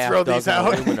 that just half throw these dozen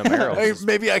out. aluminum arrows. Hey, is-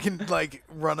 maybe I can like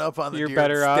run up on the You're deer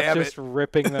better and off stab just it.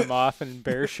 ripping them off and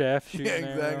bare shaft shooting. Yeah,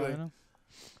 their exactly. arrow in 'em.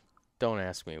 Don't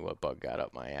ask me what bug got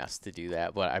up my ass to do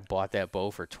that, but I bought that bow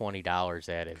for $20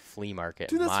 at a flea market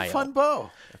Dude, in that's Mayo. a fun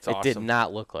bow. That's It did awesome.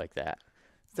 not look like that.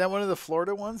 Is that one of the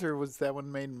Florida ones, or was that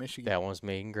one made in Michigan? That one was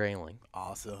made in Grayling.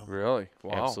 Awesome. Really?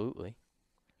 Wow. Absolutely.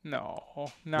 No,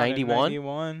 not 91?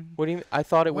 91. What do you mean? I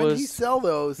thought it When did he was sell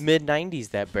those? mid 90s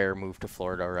that bear moved to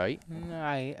Florida, right?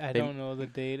 I They- don't know the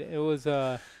date. It was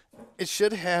It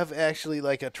should have actually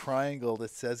like a triangle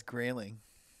that says Grayling.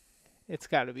 it's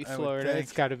got to be I would Florida. It's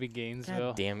think. got to be Gainesville.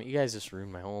 God damn it. You guys just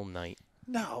ruined my whole night.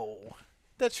 No,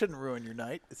 that shouldn't ruin your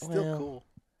night. It's still Well, cool.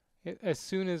 As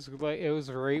soon as like it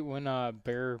was right when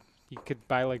bear you could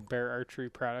buy like bear archery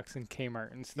products in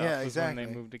Kmart and stuff. Yeah, was exactly.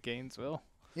 when they moved to Gainesville.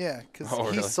 Yeah, because Oh,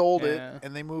 he really? sold Yeah. it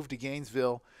and they moved to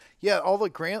Gainesville. Yeah, all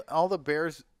the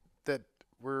bears that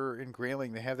were in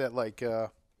Grayling, they have that like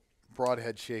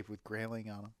broadhead shape with grayling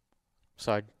on them.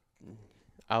 So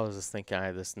I was just thinking I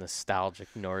had this nostalgic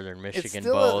Northern Michigan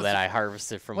still bow a- that I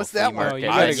harvested from What's a flea that one? market. Oh, you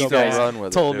and gotta you go guys back. run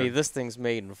with told it, me dude. this thing's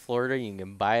made in Florida. You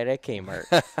can buy it at Kmart.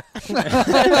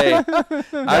 Hey,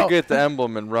 I get the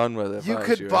emblem and run with it. if You I was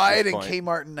could at buy it this in point.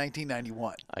 Kmart in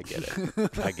 1991. I get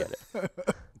it. I get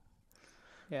it.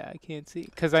 Yeah, I can't see.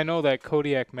 Because I know that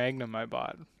Kodiak Magnum I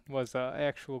bought was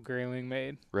actual grayling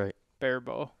made Right. bear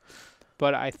bow.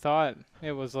 But I thought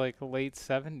it was like late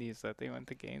 70s that they went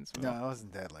to Gainesville. No, it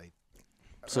wasn't that late.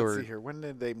 So Let's see here. When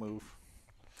did they move?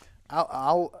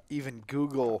 I'll even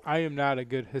Google. I am not a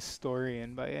good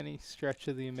historian by any stretch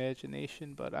of the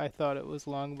imagination, but I thought it was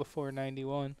long before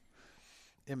 91.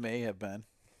 It may have been.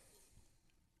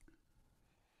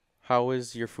 How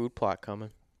is your food plot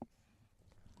coming?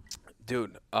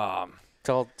 Dude,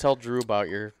 Tell Drew about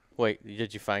your. Wait,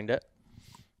 did you find it?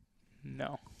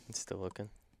 No. It's still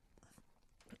looking.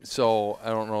 so I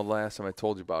don't know the last time I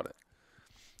told you about it.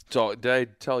 So did I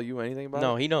tell you anything about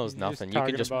No, it? he knows You were nothing. Just You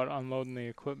talking can just about unloading the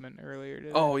equipment earlier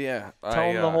today. Oh yeah. tell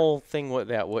him the whole thing.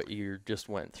 What you just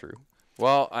went through.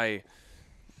 Well, I'll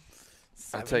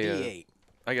tell you. 78.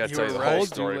 I gotta You tell you were the right. whole Old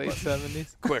you story late but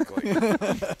 70s.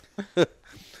 quickly.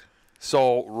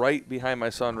 So right behind my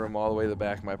sunroom, all the way to the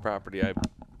back of my property,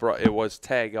 it was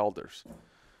tag elders.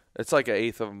 It's like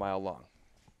 1/8 of a mile long.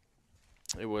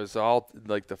 It was all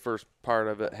like the first part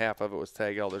of it, half of it was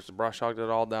tag elders. The brush hogged it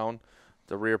all down.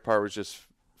 The rear part was just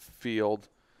field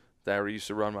that I used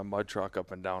to run my mud truck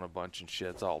up and down a bunch and shit.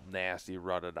 It's all nasty,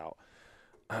 rutted out.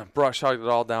 Brush hogged it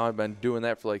all down. I've been doing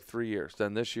that for like 3 years.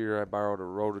 Then this year I borrowed a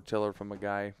rototiller from a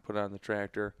guy, put it on the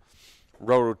tractor,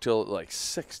 rototilled it like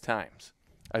 6 times.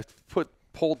 I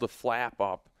pulled the flap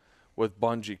up with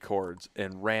bungee cords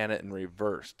and ran it in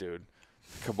reverse, dude.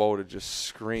 Kubota just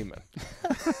screaming,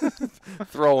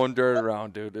 throwing dirt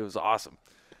around, dude. It was awesome.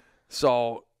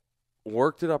 So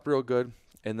worked it up real good,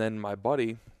 and then my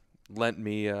buddy lent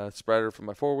me a spreader for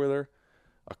my 4-wheeler,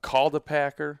 a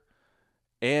Calda-Packer,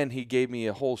 and he gave me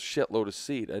a whole shitload of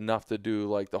seed, enough to do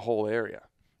like the whole area.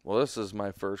 Well, this is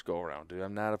my first go around, dude.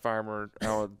 I'm not a farmer. I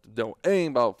don't know anything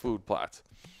about food plots.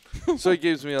 So he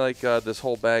gives me like this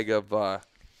whole bag of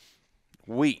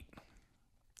wheat.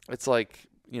 It's like,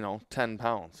 10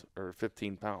 pounds or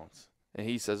 15 pounds. And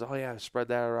he says, oh, yeah, spread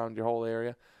that around your whole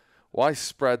area. Well, I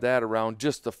spread that around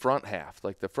just the front half.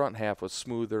 Like the front half was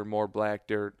smoother, more black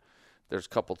dirt. There's a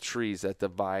couple trees that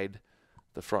divide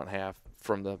the front half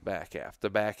from the back half. The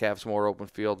back half's more open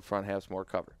field. The front half's more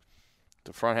covered.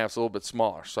 The front half's a little bit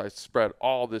smaller. So I spread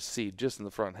all this seed just in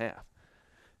the front half.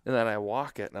 And then I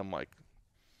walk it, and I'm like,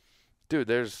 dude,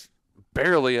 there's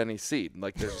barely any seed.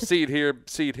 Like there's seed here,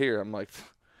 seed here. I'm like,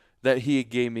 that he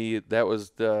gave me, that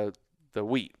was the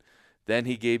wheat. Then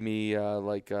he gave me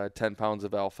 10 pounds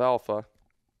of alfalfa.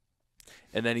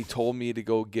 And then he told me to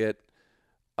go get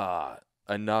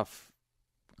enough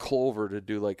clover to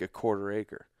do like a 1/4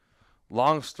 acre.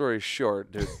 Long story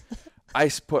short, dude, I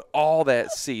put all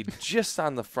that seed just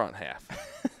on the front half.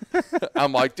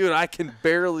 I'm like, dude, I can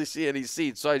barely see any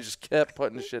seed. So I just kept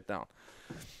putting the shit down.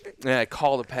 And I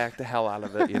called to pack the hell out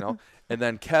of it, And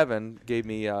then Kevin gave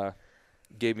me a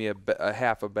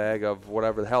half a bag of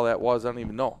whatever the hell that was. I don't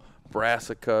even know.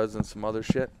 Brassicas and some other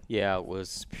shit. Yeah, it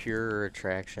was pure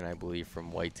attraction, I believe,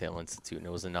 from Whitetail Institute, and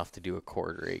it was enough to do a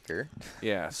 1/4 acre.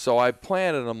 Yeah, so I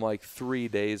planted them like 3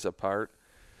 days apart.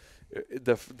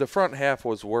 The front half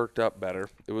was worked up better.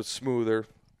 It was smoother,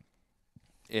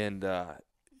 and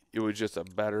it was just a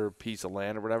better piece of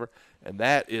land or whatever. And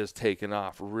that is taken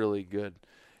off really good.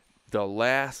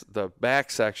 The back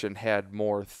section had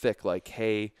more thick, like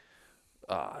hay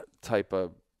type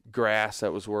of grass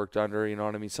that was worked under, you know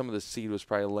what I mean? Some of the seed was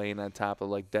probably laying on top of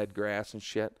like dead grass and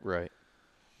shit. Right.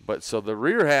 But so the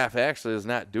rear half actually is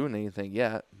not doing anything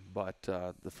yet, but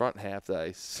the front half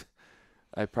that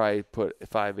I probably put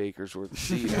 5 acres worth of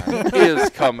seed on is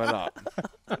coming up.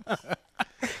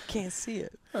 Can't see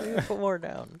it. Put more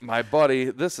down. My buddy,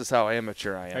 this is how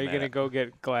amateur I am. Are you at going to it. go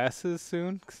get glasses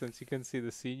soon since you couldn't see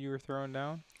the seed you were throwing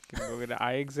down? Gonna go get an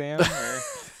eye exam?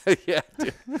 Or? Yeah,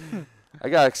 dude. I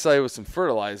got excited with some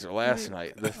fertilizer last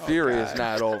night. The fury is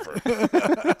not over.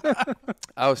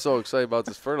 I was so excited about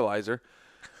this fertilizer.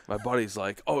 My buddy's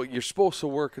like, oh, you're supposed to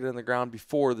work it in the ground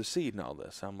before the seed and all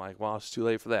this. I'm like, well, it's too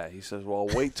late for that. He says, well,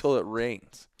 wait till it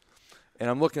rains. And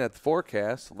I'm looking at the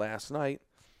forecast last night.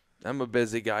 I'm a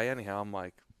busy guy anyhow. I'm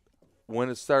like, when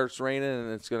it starts raining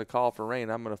and it's going to call for rain,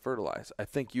 I'm going to fertilize. I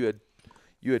think you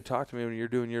had talked to me when you were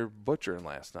doing your butchering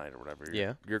last night or whatever.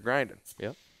 You're grinding.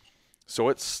 Yep. So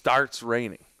it starts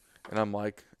raining, and I'm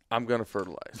like, I'm going to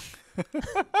fertilize.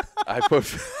 I put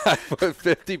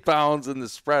 50 pounds in the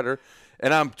spreader,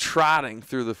 And I'm trotting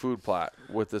through the food plot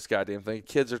with this goddamn thing.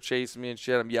 Kids are chasing me and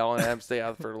shit. I'm yelling at them, stay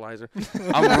out of the fertilizer.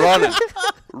 I'm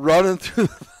running through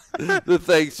the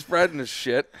thing, spreading the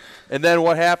shit. And then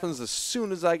what happens as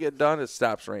soon as I get done, it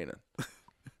stops raining.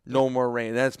 No more rain.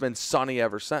 And it's been sunny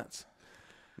ever since.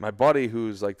 My buddy,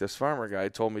 who's like this farmer guy,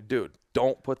 told me, dude,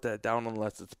 don't put that down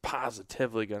unless it's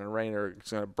positively going to rain or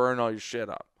it's going to burn all your shit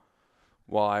up.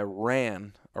 Well, I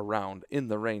ran around in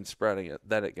the rain spreading it.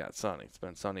 Then it got sunny. It's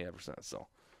been sunny ever since.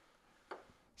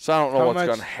 So I don't know what's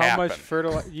going to happen. How much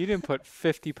fertilizer? You didn't put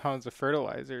 50 pounds of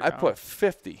fertilizer down. I put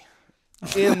 50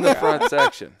 in the front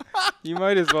section. You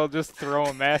might as well just throw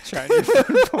a match on your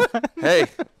food plot. Hey,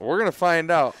 we're going to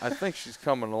find out. I think she's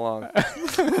coming along.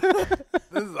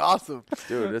 This is awesome.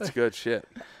 Dude, it's good shit.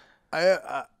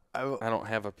 I don't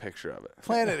have a picture of it.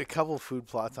 planted a couple food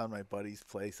plots on my buddy's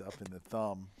place up in the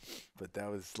Thumb, but that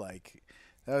was like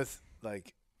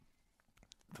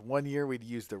the one year we'd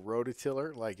used a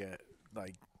rototiller, like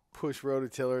push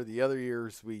rototiller. The other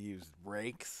years we used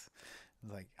rakes,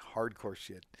 like hardcore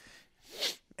shit.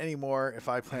 Anymore, if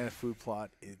I plant a food plot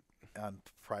on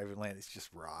private land, it's just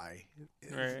rye.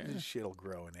 This shit'll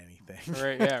grow in anything.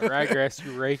 Right, yeah, ryegrass,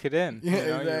 you rake it in. Yeah, you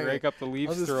know, exactly. you rake up the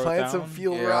leaves, I'll just throw it plant down. some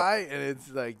field rye, and it's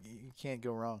like you can't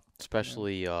go wrong.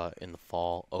 Especially in the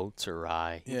fall, oats or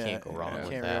rye. You can't go wrong with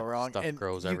Can't that. go wrong. Stuff And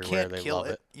grows you everywhere. can't They kill love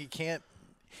it.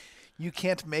 You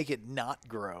can't make it not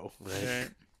grow. Right.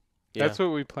 Yeah. That's what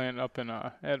we plant up in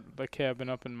at the cabin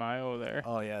up in Mayo there.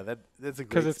 Oh yeah, that's a great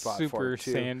Because it's spot super for it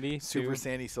too. sandy. Super too.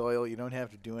 sandy soil. You don't have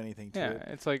to do anything to Yeah, it.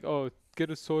 it's like, oh, get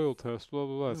a soil test, blah,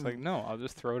 blah, blah. It's like, no, I'll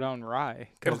just throw down rye.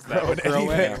 It'll Because that grow will grow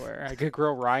anywhere. anywhere. I could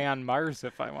grow rye on Mars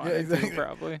if I wanted exactly. to,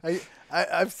 probably.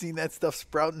 I've seen that stuff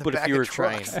sprout in the But back if you were of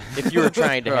trucks. if you were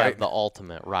trying to Right. have the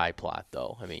ultimate rye plot,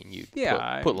 though, I mean, you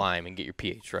put lime and get your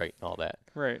pH right and all that.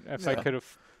 Right. If I Yeah. could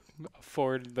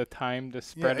afford the time to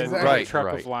spread a exactly. truck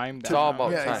Right. of lime down. It's all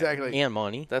about yeah, time. exactly. And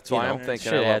money. That's you why know, I'm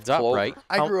thinking shit I love adds up, clover. right?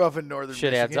 I grew up in northern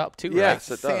Shit Michigan. adds up too, Yes,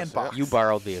 right? it does. Sandbox. You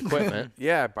borrowed the equipment.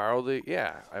 Yeah, I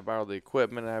borrowed the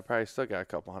equipment, and I probably still got a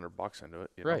couple $100 into it.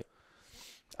 You know? Right.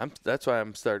 That's why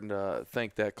I'm starting to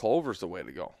think that clover's the way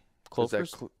to go. 'Cause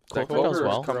Clover's, that clover does clover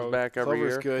well. comes back every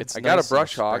Clover's year. good. It's I got nice a in the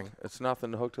brush hog. spring. It's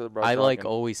nothing to hook to the brush I hog. like and-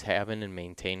 always having and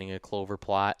maintaining a clover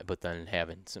plot, but then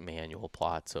having some manual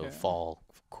plots of Yeah. fall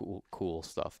cool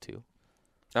stuff too.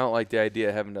 I don't like the idea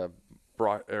of having to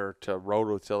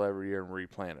rototill every year and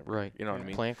replant it. Right. You know what I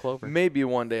mean? Plant clover. Maybe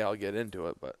one day I'll get into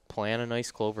it, but Plant a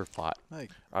nice clover plot.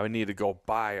 Like, I would need to go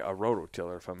buy a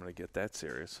rototiller if I'm going to get that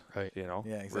serious. Right. You know?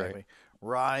 yeah, exactly.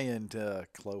 Rye and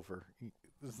clover.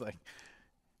 It's like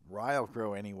rye will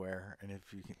grow anywhere, and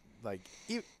if you can, like,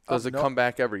 Does it come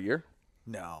back every year?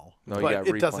 No, No, you but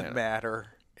gotta it doesn't replant it. matter.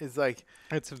 It's like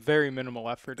It's very minimal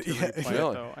effort to Yeah, replant,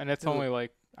 really? though. And it's only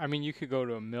like, I mean, you could go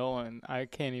to a mill, and I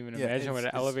can't even Yeah, imagine what an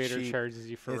it's elevator cheap. charges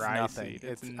you for it's rye nothing. seed.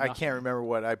 It's I nothing. can't remember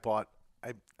what I bought.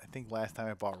 I think last time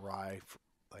I bought rye for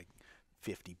like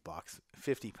 $50.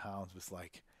 50 pounds was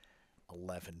like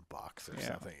 $11 or Yeah.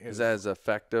 something. It Is was- that as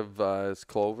effective as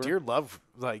clover? deer love,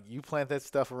 like, you plant that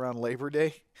stuff around Labor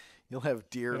Day, you'll have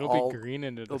deer It'll be green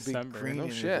into it'll December. be green No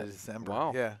into shit. December.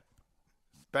 Wow. Yeah.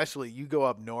 Especially you go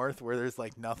up north where there's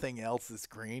like nothing else is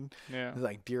green. Yeah. It's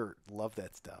like deer love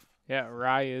that stuff. Yeah,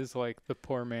 rye is like the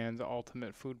poor man's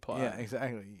ultimate food plot. Yeah,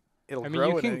 exactly. It'll I mean, grow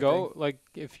you in can go, anything. like,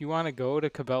 if you want to go to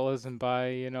Cabela's and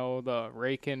buy, the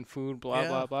rake-in food, blah, Yeah.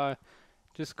 blah, blah,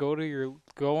 just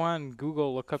go on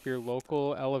Google, look up your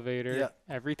local elevator. Yeah.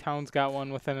 Every town's got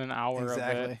one within an hour of it.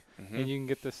 Exactly. Mhm. And you can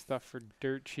get this stuff for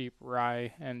dirt cheap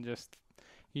rye, and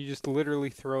you just literally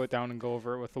throw it down and go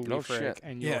over it with a No leaf rake, shit.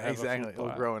 and you'll Yeah, have exactly. a food It'll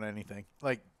plot. grow in anything.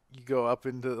 Like you go up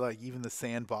into like even the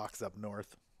sandbox up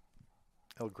north.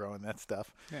 It'll grow in that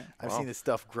stuff. Yeah. I've Wow. seen this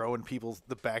stuff grow in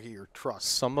the back of your truck.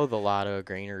 Some of the lot of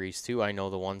granaries too. I know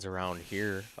the ones around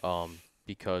here,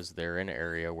 because they're in an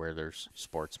area where there's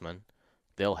sportsmen.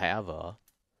 They'll have a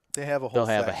They have a whole a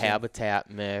section. habitat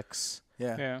mix.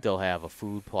 Yeah. Yeah. They'll have a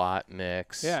food plot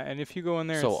mix. Yeah, and if you go in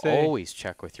there So and say, always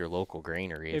check with your local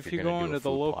granary if you you're go going to do into a the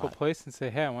food local plot. place and say,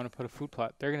 hey, I want to put a food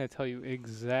plot, they're going to tell you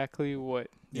exactly what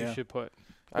Yeah. you should put.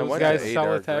 I Those went guys to sell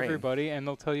Adar it to Grain. everybody, and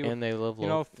they'll tell you, And they live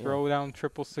throw down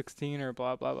 1616 or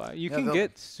blah, blah, blah. You Yeah, can they'll-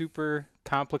 get super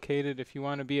complicated if you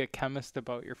want to be a chemist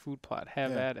about your food plot.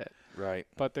 Have Yeah. at it. Right.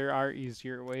 But there are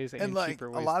easier ways and, And like cheaper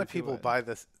a ways lot to of people do it. buy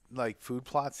this like food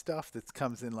plot stuff that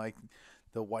comes in like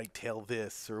the whitetail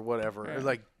this or whatever. Yeah. Or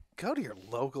like go to your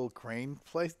local grain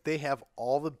place. They have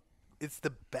it's the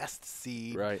best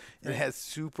seed. Right. It has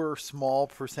super small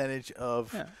percentage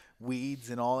of Yeah. weeds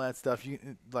and all that stuff.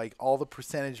 You like all the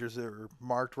percentages are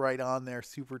marked right on there,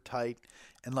 super tight,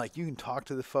 and like you can talk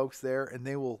to the folks there, and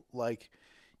they will like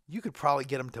you could probably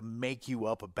get them to make you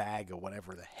up a bag of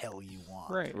whatever the hell you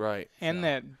want. Right. Right. And So-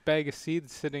 that bag of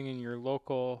seeds sitting in your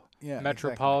local Yeah,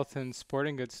 metropolitan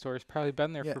sporting goods store has probably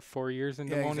been there Yeah. for 4 years and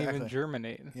Yeah, it won't even exactly.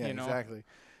 germinate. Yeah, you know? exactly.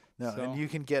 No, So- and you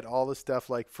can get all the stuff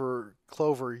like for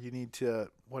clover. You need to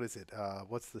what is it?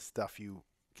 What's the stuff you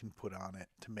can put on it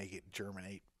to make it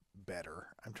germinate better?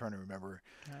 I'm trying to remember.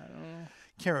 I don't know.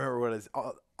 Can't remember what it is.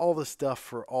 All the stuff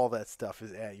for all that stuff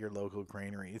is at your local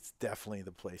granary. It's definitely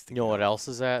the place to You know go. what else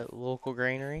is at local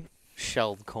granary?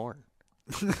 Shelled corn.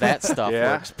 That stuff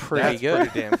Yeah, works pretty That's good.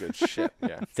 pretty damn good shit.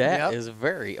 Yeah. That Yep. is a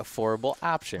very affordable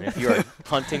option if you're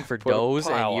hunting for Put a does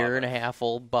pile and on year it. and a half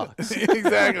old bucks.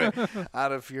 Exactly.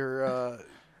 Out of your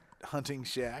hunting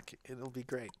shack, it'll be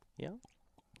great. Yeah.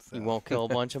 So. You won't kill a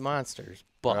bunch of monsters,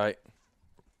 but Right.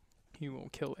 He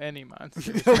won't kill any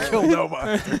monsters. He'll kill no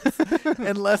monsters.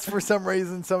 Unless for some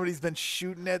reason somebody's been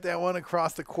shooting at that one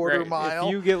across the quarter Right, mile.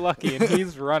 If you get lucky and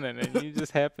he's running and you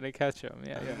just happen to catch him,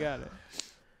 yeah, you got it.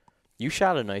 you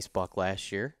shot a nice buck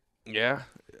last year. Yeah.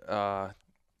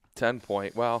 10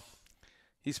 point. Well,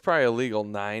 he's probably a legal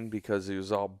 9 because he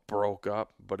was all broke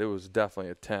up, but it was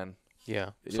definitely a 10.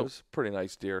 Yeah. It So was a pretty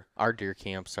nice deer. our deer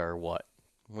camps are what?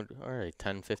 What are they,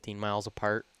 10, 15 miles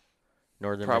apart?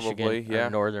 Northern Probably, Michigan, yeah.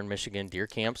 Northern Michigan deer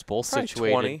camps, both Probably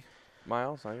situated. 20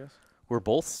 miles, I guess. We're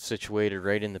both situated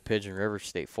right in the Pigeon River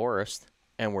State Forest,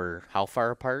 and we're how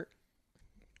far apart?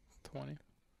 20.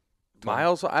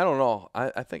 Miles? I don't know.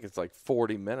 I think it's like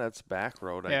 40 minutes back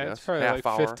road, I Yeah, guess. it's probably Half like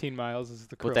hour. 15 miles is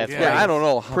the But crow. that's Yeah, I don't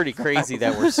know. Pretty crazy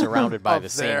that we're surrounded by Up the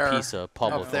same there- piece of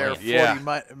public Up there, land. 40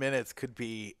 Yeah. minutes could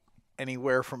be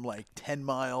anywhere from like 10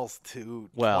 miles to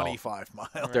Well, 25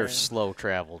 miles. They're Right. slow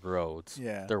traveled roads.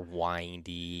 Yeah. They're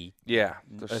windy, Yeah.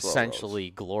 they're slow roads.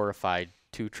 essentially glorified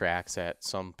 2 tracks at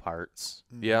some parts.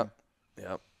 Mhm. Yep.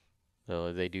 Yep.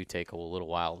 So they do take a little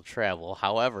while to travel.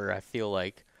 However, I feel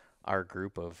like our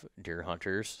group of deer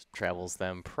hunters travels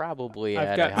them probably I've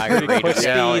at a gotten higher pretty rate of quick. speed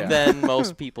Yeah, oh, yeah. than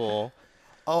most people.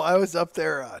 Oh, I was up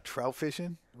there trout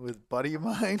fishing with a buddy of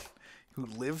mine who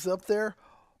lives up there.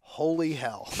 Holy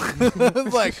hell.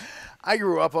 Like, I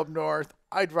grew up north.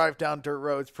 I drive down dirt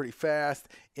roads pretty fast.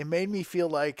 It made me feel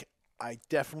like I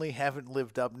definitely haven't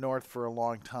lived up north for a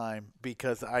long time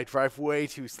because I drive way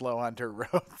too slow on dirt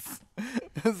roads.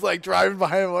 It's like driving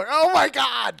behind him like, oh my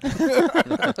God.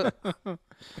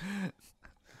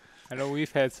 I know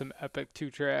we've had some epic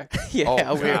 2-track. Yeah,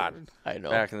 Oh, we- God. I know.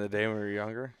 Back in the day when we were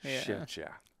younger? Yeah. Shit,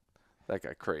 yeah. That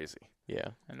got crazy. Yeah.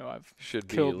 I know I've Should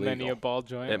be killed illegal. many a ball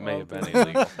joint. It may while have been doing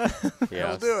illegal.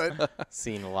 Yeah. I'll do it.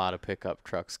 Seen a lot of pickup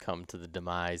trucks come to the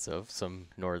demise of some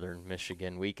northern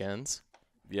Michigan weekends.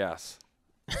 Yes.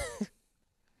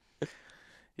 But-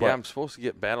 Yeah, I'm supposed to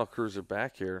get BattleCruiser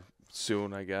back here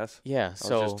soon, I guess. Yeah, I was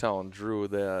so just telling Drew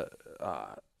that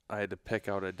I had to pick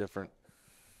out a different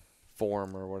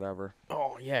form or whatever.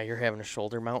 oh yeah, you're having a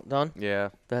shoulder mount done? Yeah.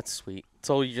 That's sweet.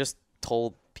 So you just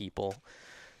told people.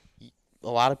 A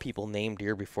lot of people name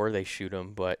deer before they shoot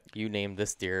them, but you named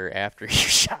this deer after you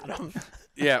shot him.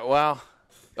 Yeah, well,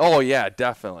 oh, yeah,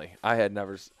 definitely. I had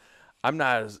never, I'm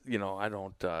not as, I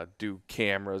don't do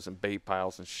cameras and bait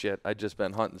piles and shit. I just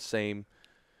been hunting the same,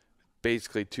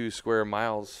 basically 2 square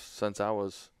miles since I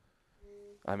was,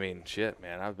 shit,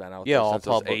 man. I've been out Yeah, there all since I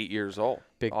was public. 8 years old.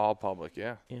 Big- All public,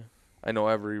 yeah. Yeah. I know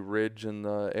every ridge in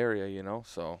the area,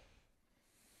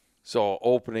 So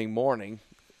opening morning,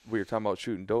 we were talking about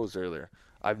shooting does earlier.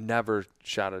 I've never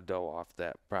shot a doe off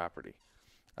that property.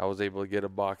 I was able to get a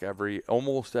buck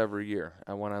almost every year.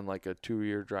 I went on like a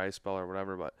 2-year dry spell or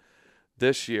whatever, but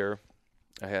this year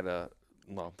I had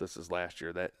this is last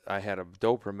year that I had a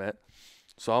doe permit.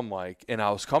 So I'm like, and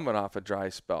I was coming off a dry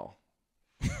spell.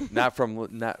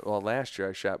 Last year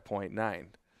I shot .9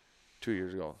 2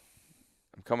 years ago.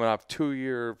 I'm coming off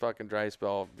 2-year fucking dry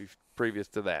spell previous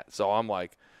to that. So I'm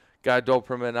like, got a doe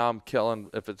permit now. I'm killing.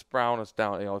 If it's brown, it's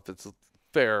down. If it's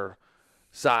fair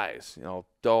size,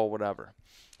 doe, whatever.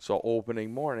 So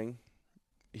opening morning,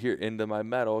 here into my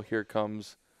meadow, here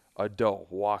comes a doe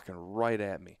walking right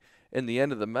at me. In the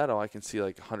end of the meadow, I can see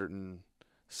like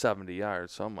 170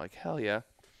 yards. So I'm like, hell yeah.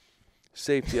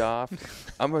 Safety off.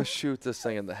 I'm going to shoot this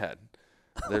thing in the head.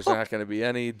 There's not going to be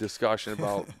any discussion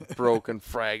about broken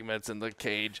fragments in the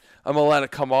cage. I'm going to let it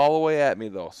come all the way at me,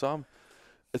 though. So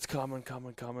it's coming.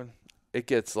 It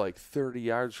gets like 30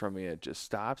 yards from me. It just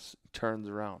stops, turns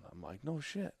around. I'm like, no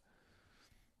shit.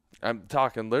 I'm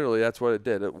talking literally, that's what it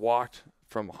did. It walked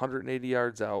from 180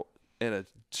 yards out in a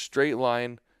straight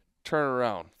line, turn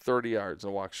around 30 yards,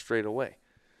 and walk straight away.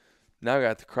 Now I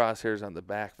got the crosshairs on the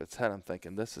back of its head. I'm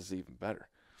thinking, this is even better.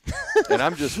 And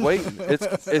I'm just waiting.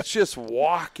 It's just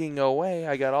walking away.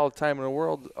 I got all the time in the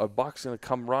world. A buck's going to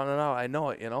come running out. I know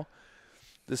it,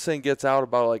 This thing gets out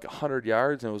about like 100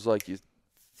 yards, and it was like you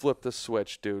flip the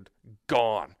switch, dude.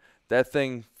 Gone. That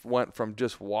thing went from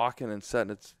just walking and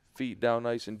setting its feet down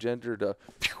nice and ginger to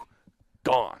phew,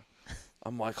 gone.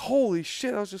 I'm like, holy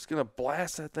shit, I was just going to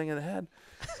blast that thing in the head,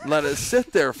 let it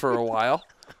sit there for a while,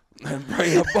 and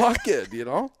bring a bucket, you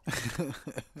know? And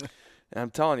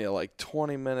I'm telling you, like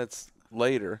 20 minutes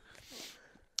later,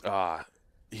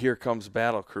 here comes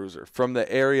BattleCruiser from the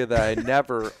area that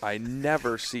I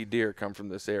never see deer come from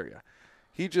this area.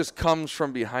 He just comes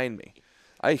from behind me.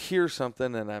 I hear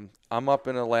something, and I'm up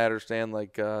in a ladder stand,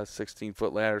 like a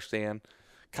 16-foot ladder stand,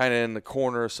 kind of in the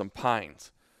corner of some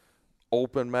pines.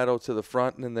 Open meadow to the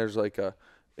front, and then there's like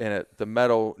the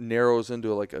meadow narrows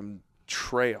into like a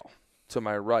trail to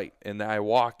my right, and I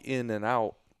walk in and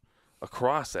out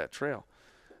across that trail.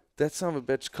 That son of a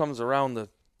bitch comes around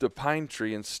the pine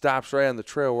tree and stops right on the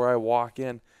trail where I walk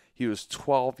in. He was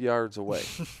 12 yards away.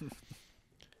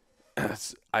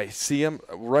 I see him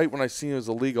right when I see him as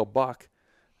a legal buck.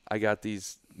 I got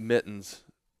these mittens.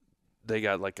 They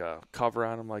got like a cover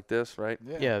on them like this, right?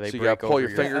 Yeah, they so you break got to pull over your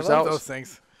your- fingers I love out. those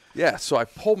things. Yeah, so I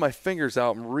pulled my fingers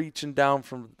out. I'm reaching down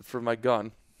for my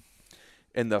gun,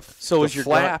 and So the is your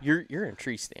flap. gun, you're in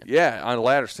tree stand. Yeah, on a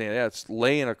ladder stand. Yeah, it's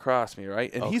laying across me,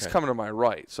 right? And he's Okay. coming to my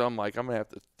right. So I'm like, I'm going to have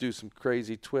to do some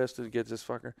crazy twist to get this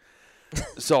fucker.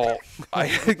 So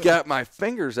I got my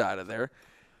fingers out of there,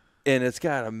 and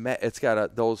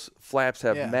those flaps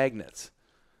have Yeah. magnets,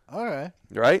 All right.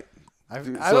 right? I've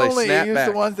So I they only snap use back.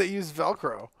 the ones that use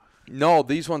Velcro. No,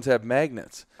 these ones have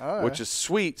magnets, All which right. is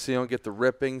sweet, so you don't get the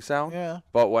ripping sound. Yeah.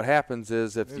 But what happens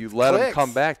is if you It let them clicks.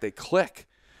 come back, they click.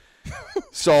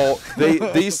 So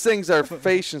these things are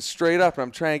facing straight up, and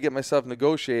I'm trying to get myself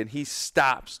negotiated. He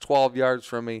stops 12 yards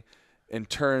from me and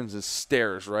turns and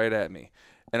stares right at me.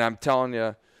 And I'm telling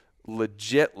you,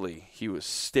 legitly, he was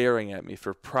staring at me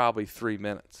for probably 3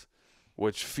 minutes,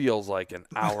 which feels like an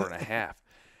hour and a half.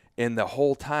 And the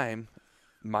whole time,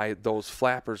 those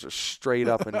flappers are straight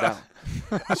up and down.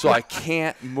 So I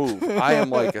can't move. I am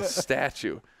like a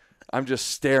statue. I'm just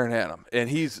staring at him. And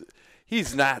he's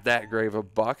not that great of a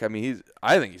buck. I mean,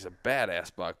 I think he's a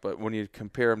badass buck, but when you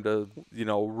compare him to,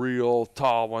 real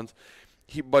tall ones,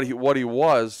 what he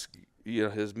was,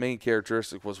 his main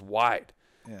characteristic was wide.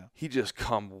 Yeah. He just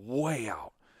come way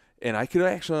out. And I could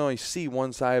actually only see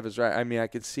one side of his right. I mean, I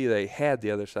could see they had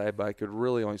the other side, but I could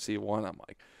really only see one. I'm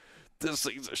like, this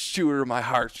thing's a shooter. My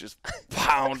heart's just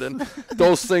pounding.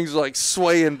 Those things are like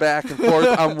swaying back and forth.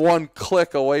 I'm one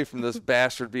click away from this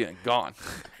bastard being gone.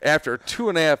 After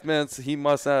 2.5 minutes, he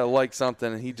must not have liked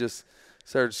something, and he just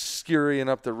started scurrying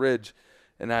up the ridge.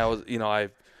 And I was, I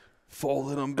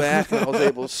folded him back, and I was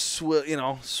able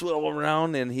to swivel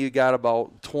around, and he got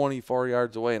about 24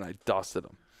 yards away, and I dusted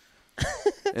him.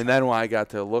 And then when I got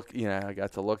to look, at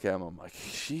him, I'm like,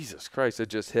 Jesus Christ, it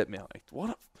just hit me. I'm like,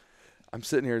 what? I'm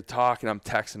sitting here talking. I'm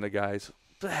texting the guys,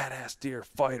 badass deer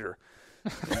fighter.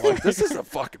 I'm like, this is a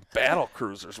fucking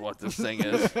BattleCruiser is what this thing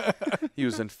is. He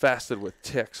was infested with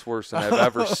ticks worse than I've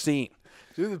ever seen.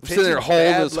 Dude, I'm sitting there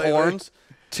holding his horns.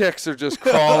 Ticks are just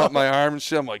crawling up my arm and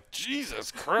shit. I'm like, Jesus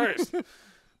Christ. This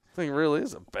thing really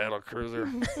is a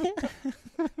BattleCruiser.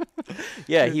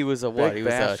 Yeah, he was a what? Big He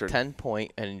was bastard. a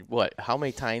 10-point, and what? How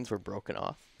many tines were broken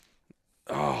off?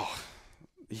 Oh,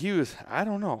 he was, I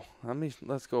don't know.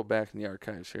 Let's go back in the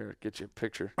archives here, get you a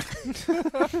picture.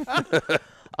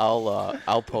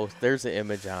 I'll post. There's an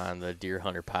image on the Deer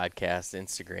Hunter Podcast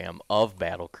Instagram of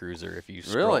BattleCruiser.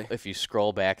 If you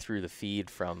scroll back through the feed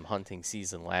from hunting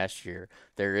season last year,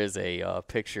 there is a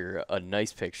picture, a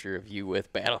nice picture of you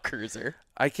with BattleCruiser.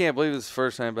 I can't believe this is the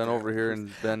first time I've been over here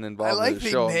and been I involved like in the the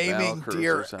show. naming BattleCruiser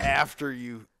deer sounds- after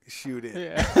you shoot it.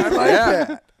 Yeah. I like Yeah.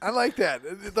 that. I like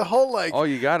that. The whole Oh,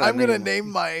 you got it. I'm gonna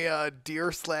name my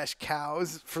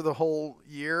deer/cows for the whole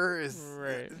year is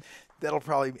Right. That'll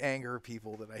probably anger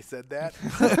people that I said that.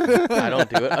 I don't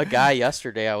do it. A guy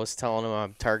yesterday, I was telling him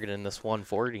I'm targeting this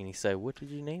 140, and he said, "What did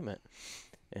you name it?"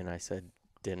 And I said,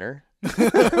 "Dinner." There's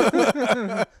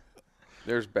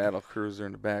BattleCruiser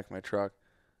in the back of my truck.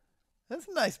 That's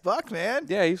a nice buck, man.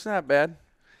 Yeah, he's not bad.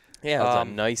 Yeah, it was a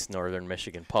Um, nice northern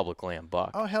Michigan public land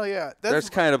buck. Oh hell yeah. There's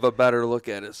kind of a better look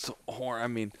at his horn. I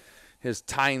mean, his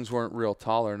tines weren't real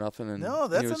tall or nothing, and no,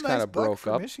 that's he was a kind nice of buck broke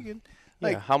for up. Michigan. Yeah,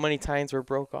 like- how many tines were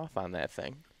broke off on that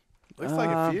thing? Looks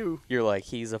like a few. You're like,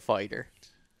 he's a fighter.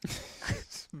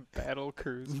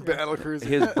 BattleCruiser. BattleCruiser.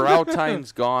 His brow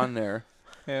tine's gone there.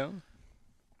 Yeah.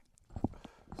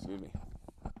 Excuse me.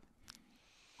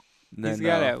 He's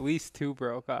got at least 2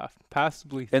 broke off,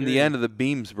 possibly 3. And the end of the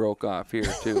beams broke off here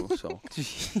too. So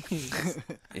Jeez.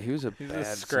 he was a He's a bad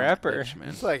son of scrapper. bitch, man.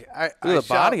 It's like Look at the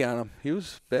body on him. He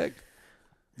was big.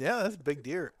 Yeah, that's a big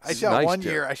deer. I It's a shot nice one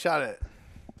deer. year. I shot it.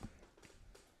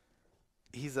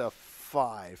 He's a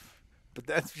 5, but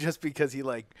that's just because he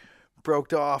like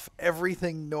broke off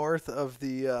everything north of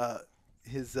the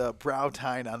his brow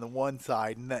tine on the one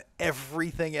side, and that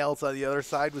everything else on the other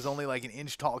side was only like an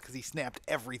inch tall because he snapped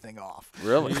everything off.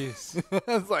 Really? Jeez.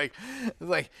 It's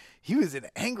like he was an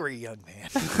angry young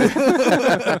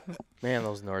man. Man,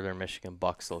 those northern Michigan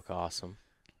bucks look awesome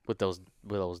with those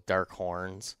dark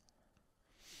horns.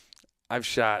 I've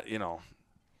shot, I don't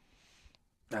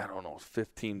know,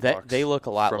 15 That bucks they look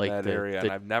a lot from like that the, area, the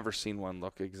and I've never seen one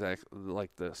look exactly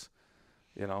like this.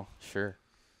 sure.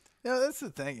 Yeah, that's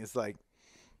the thing. Is like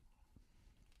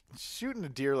shooting a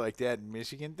deer like that in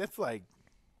Michigan. That's like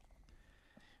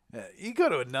you go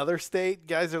to another state,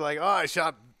 guys are like, "Oh, I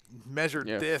measured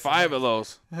Yeah, this." 5 of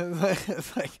those.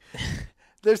 It's like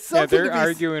there's Yeah, something. they're to be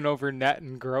arguing over net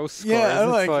and gross scores. Yeah, I'm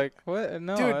it's like, what?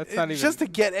 No, dude, that's not even. just to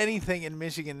get anything in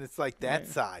Michigan that's like that Right.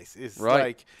 size is Right.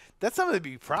 like that's something to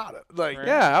be proud of. Like Right.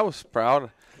 Yeah, I was proud.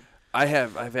 I've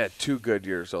had 2 good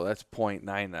years, though. That's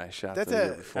 .9 that I shot That's the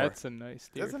year a- before. That's a nice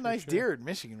deer. that's a for nice sure. deer in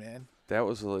Michigan, man. That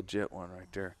was a legit one right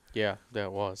there. Yeah,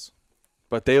 that was.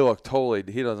 But they look totally.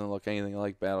 He doesn't look anything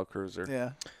like BattleCruiser.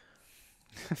 Yeah,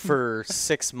 For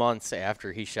 6 months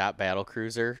after he shot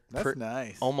BattleCruiser, that's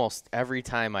nice. almost every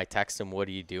time I text him, "What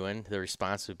are you doing?" the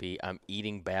response would be, "I'm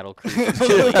eating BattleCruiser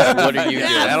chili." What are you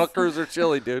doing? BattleCruiser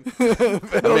chili, dude.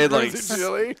 I made like Cruiser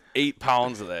chili. 8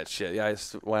 pounds of that shit. Yeah, I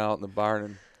just went out in the barn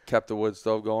and kept the wood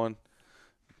stove going.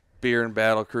 Beer and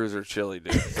BattleCruiser chili,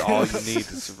 dude. It's all you need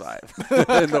to survive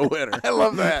in the winter. I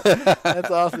love that.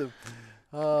 That's awesome.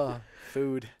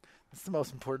 Food. That's the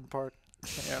most important part.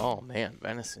 Yeah. Oh man,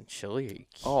 venison chili? Are you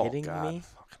Oh, kidding God. me?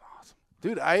 Fucking awesome.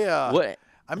 Dude, I What?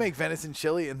 I make venison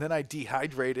chili and then I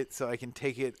dehydrate it so I can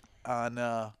take it on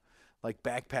like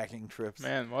backpacking trips.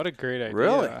 Man, what a great idea.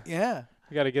 Really? Yeah.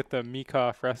 You got to get the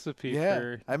Meekhof recipe Yeah.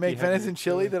 for I make dehydrated venison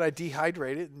chili, then I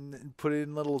dehydrate it and put it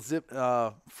in little zip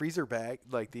freezer bag,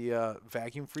 like the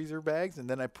vacuum freezer bags, and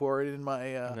then I pour it in my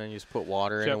And then you just put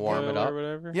water in jet and warm it boil up. or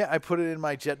whatever. yeah, I put it in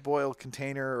my jet boil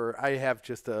container, or I have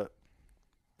just a,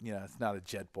 it's not a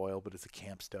jet boil, but it's a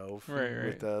camp stove Right,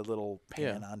 with a little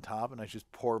pan on top, and I just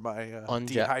pour my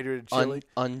dehydrated chili.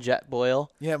 Unjet boil.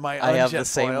 Yeah, my I have unjet the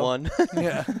same boil. one.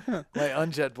 Yeah, my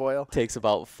unjet boil. Takes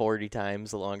about 40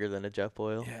 times longer than a jet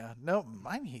boil. Yeah, no,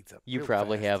 mine heats up. You real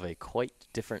probably fast. have a quite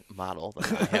different model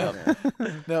than I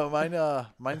have. No,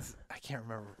 mine's. I can't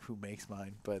remember who makes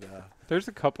mine, but There's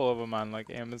a couple of them on like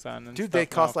Amazon and dude, stuff they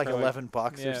cost now like for,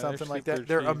 $11 yeah, or something like they're that.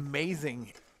 They're cheap.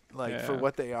 amazing, like for Yeah.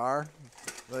 what they are.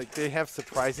 Like they have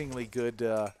surprisingly good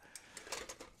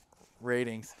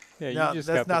ratings. Yeah, No, you just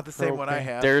that's got not the same one I propane.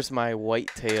 have. There's my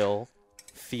whitetail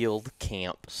field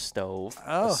camp stove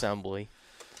Oh. assembly.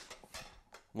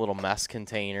 Little mess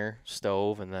container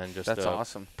stove, and then just That's a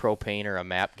awesome. propane or a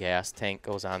MAP gas tank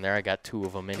goes on there. I got 2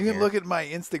 of them in You here. can look at my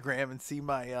Instagram and see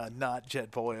my not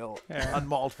jet boil Yeah. on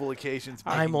multiple occasions.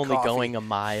 I'm making only coffee. going a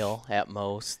mile at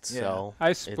most, Yeah. so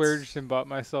I it's- splurged and bought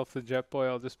myself the jet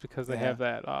boil just because they Yeah. have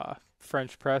that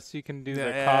French press. You can do the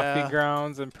Yeah. coffee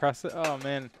grounds and press it. Oh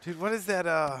man, Dude, what is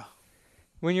that?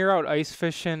 when you're out ice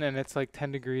fishing and it's like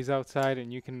 10 degrees outside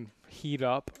and you can heat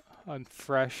up a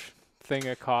fresh thing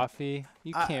of coffee,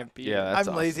 you I- can't beat Yeah, it. that's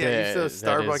I'm lazy. I use those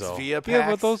That is Starbucks a- Via packs. Yeah,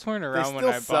 but those weren't around when still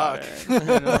I bought suck. it.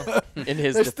 You know? in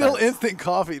his They're still defense. instant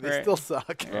coffee. They Right. still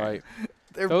suck. Right.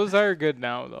 They're Those are good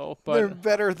now though, they're but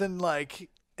better than like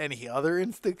any other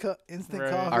instant Right.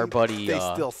 coffee. Our buddy, they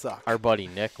still suck. Our buddy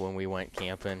Nick, when we went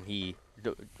camping,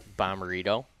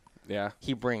 Bomberito, Yeah.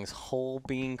 he brings whole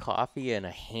bean coffee and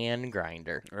a hand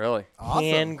grinder. Really? Awesome.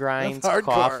 Hand grinds That's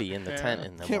hardcore. coffee in the Yeah. tent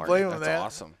in the Can't morning. blame him That's that.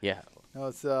 awesome. Yeah. No,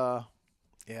 it's yeah.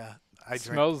 I it drink.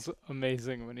 smells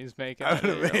amazing when he's making I it.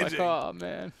 would You're like, imagine. oh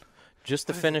man. Just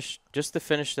to finish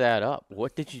that up,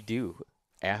 what did you do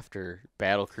after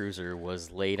BattleCruiser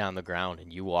was laid on the ground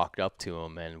and you walked up to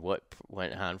him, and what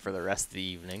went on for the rest of the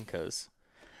evening? 'Cause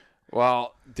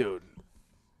Well, dude,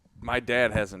 my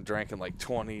dad hasn't drank in like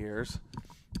 20 years,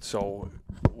 so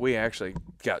we actually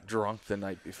got drunk the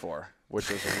night before, which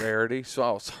was a rarity. So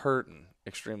I was hurting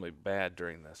extremely bad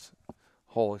during this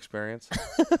whole experience.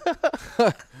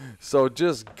 So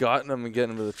just gutting him and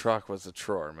getting him to the truck was a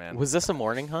chore, man. was this a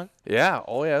morning hunt? Yeah.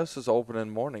 Oh, yeah. This is opening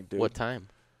morning, dude. What time?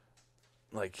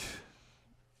 Like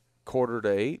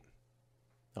 7:45.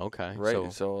 Okay.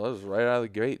 Right. So that was right out of the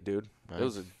gate, dude. Nice. It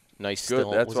was a Nice. Good,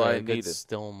 Still, that's was what it I a good needed.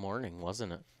 still morning,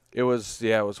 wasn't it? It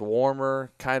was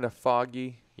warmer, kind of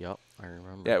foggy. Yep, I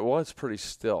remember. Yeah, it was pretty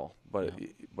still, but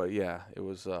yeah, it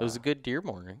was. It was a good deer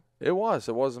morning. It was.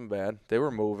 It wasn't bad. They were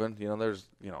moving. There's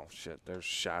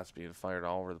shots being fired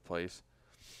all over the place.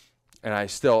 And I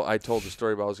told the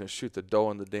story about I was going to shoot the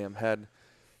doe in the damn head,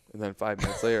 and then 5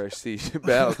 minutes later I see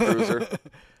BattleCruiser.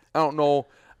 I don't know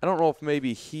if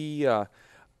maybe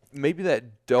maybe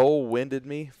that doe winded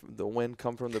me. The wind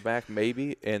come from the back,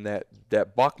 maybe, and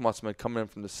that buck must have been coming in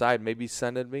from the side. Maybe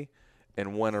scented me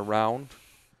and went around.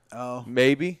 Oh,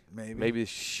 Maybe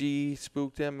she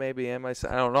spooked him. Maybe I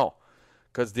don't know,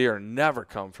 because deer never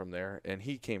come from there, and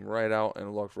he came right out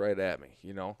and looked right at me.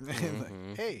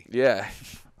 Mhm. Hey. Yeah.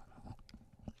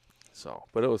 So,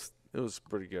 but it was a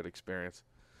pretty good experience.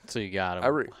 So you got I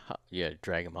him. re- Yeah,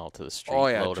 drag him out to the street. Oh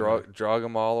yeah, load 'em in. drug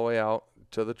him all the way out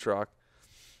to the truck.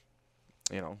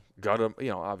 Gutted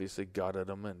him. Obviously gutted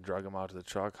him and drug him out to the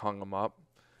truck, hung him up,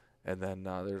 and then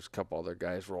there's a couple other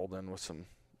guys rolled in with some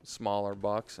smaller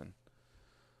bucks, and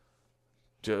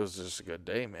it was just a good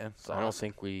day, man. So I don't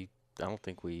think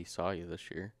we saw you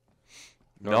this year.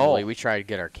 No. Normally we try to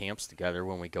get our camps together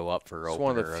when we go up for It's open.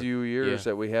 one of the few years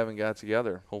that we haven't got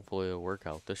together. Hopefully it'll work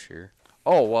out this year.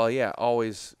 Oh well, yeah.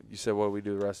 Always. You said what do we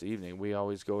do the rest of the evening? We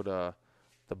always go to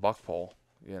the buck pole.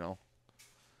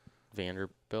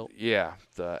 Vanderbilt. Yeah,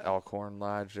 the Elkhorn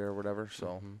Lodge there, or whatever.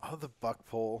 So. Mhm. Oh, the buck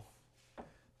pole.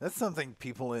 That's something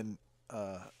people in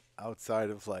outside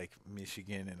of like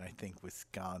Michigan and I think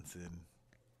Wisconsin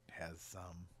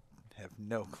have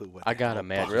no clue what. I the hell gotta a buck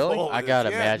imagine. pole I is. gotta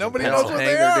Yeah, imagine. Nobody Pencil- knows what Hang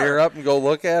they their are. deer up and go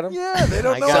look at them. Yeah, they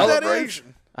don't I know got what that is.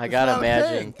 celebration. I It's gotta not a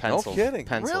imagine thing. No kidding.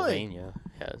 Pennsylvania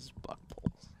has buck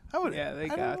poles. I would. Yeah, they I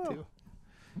don't got know. to.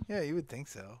 Yeah, you would think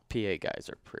so. PA guys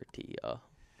are pretty.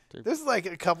 There's like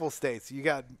a couple states. You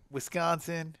got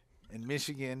Wisconsin and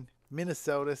Michigan,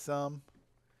 Minnesota, some,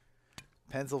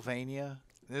 Pennsylvania.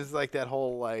 There's like that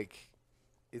whole like,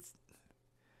 it's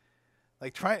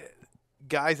like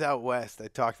guys out west. I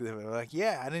talked to them and they're like,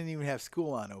 yeah, I didn't even have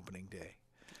school on opening day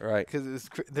Right. because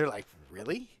they're like,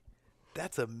 really?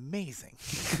 That's amazing.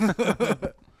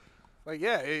 Like,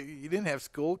 yeah, you didn't have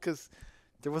school because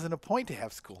there wasn't a point to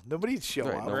have school. Nobody'd show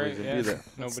Right, up. nobody's gonna be there.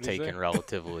 It's Nobody's taken there.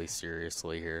 relatively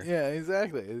seriously here. Yeah,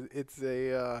 exactly. It's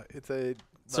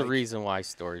It's a reason why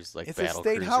stories like it's a BattleCruiser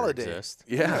state holiday. exist.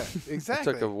 Yeah.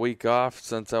 exactly. I took a week off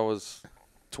since I was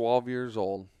 12 years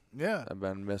old. Yeah. I've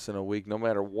been missing a week no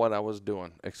matter what I was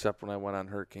doing, except when I went on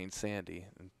Hurricane Sandy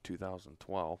in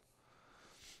 2012.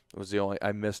 It was the only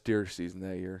I missed deer season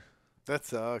that year. That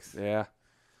sucks. Yeah.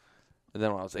 And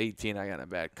then when I was 18, I got in a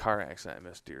bad car accident. I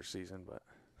missed deer season, but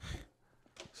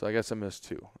so I guess I missed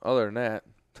 2. Other than that,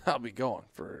 I'll be going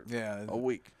for Yeah. a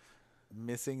week.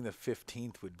 Missing the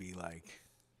 15th would be like.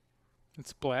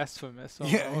 It's blasphemous.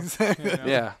 Yeah, Almost, exactly. you know?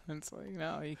 Yeah. It's like,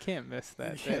 no, you can't miss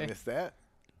that You day. can't miss that.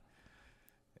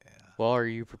 Well, are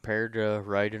you prepared to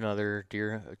write another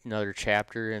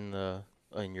chapter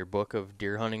in your book of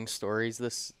deer hunting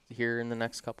stories here in the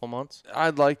next couple months?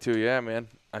 I'd like to, yeah, man.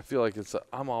 I feel like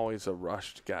I'm always a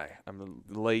rushed guy. I'm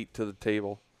late to the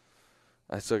table.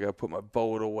 I still got to put my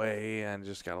boat away and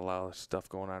just got a lot of stuff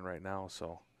going on right now.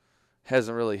 So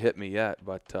hasn't really hit me yet,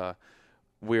 but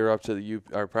we were up to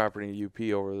our property in UP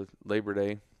over Labor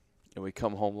Day, and we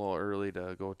come home a little early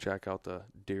to go check out the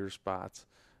deer spots.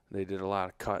 They did a lot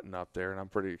of cutting up there, and I'm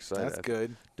pretty excited. That's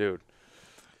good. Dude.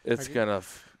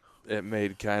 It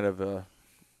made kind of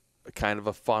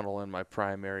a funnel in my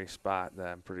primary spot that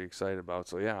I'm pretty excited about.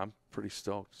 So yeah, I'm pretty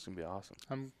stoked. It's gonna be awesome.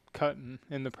 I'm cutting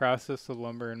in the process of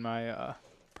lumber in my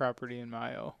property in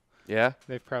Mayo. Yeah.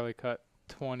 They've probably cut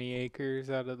 20 acres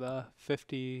out of the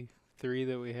 53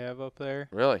 that we have up there.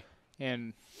 Really?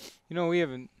 And,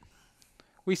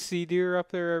 we see deer up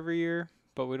there every year,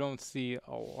 but we don't see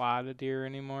a lot of deer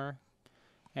anymore.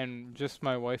 And just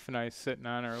my wife and I sitting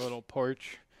on our little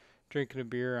porch drinking a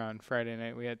beer on Friday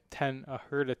night. We had a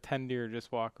herd of 10 deer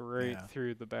just walk right Yeah.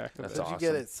 through the back of That's it. Did awesome. you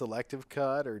get it selective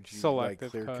cut or did you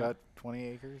Selective clear cut. cut 20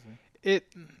 acres? It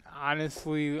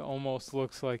honestly almost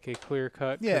looks like a clear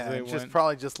cut. 'cause Yeah, they it just went,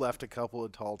 probably just left a couple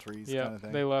of tall trees yeah, kind of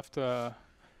thing. they left a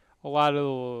lot of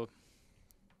little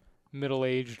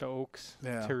middle-aged oaks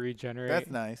Yeah. to regenerate. That's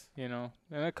nice. And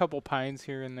a couple pines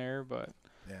here and there, but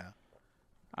Yeah.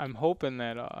 I'm hoping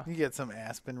that You get some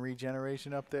aspen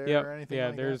regeneration up there yep, or anything yeah,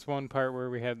 like there's one part where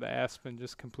we had the aspen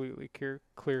just completely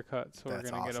clear cut, so That's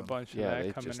we're gonna get a awesome. bunch of Yeah, that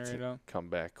they coming just right up. come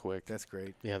back quick. that? That's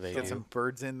great. Yeah, they Get do. some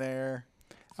birds in there.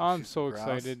 Oh, I'm shoot so some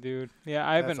grouse. excited, dude. Yeah,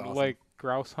 I That's haven't awesome.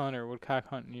 grouse hunt or woodcock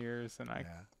hunt in years, and I'm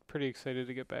Yeah. pretty excited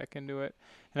to get back into it.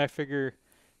 And I figure,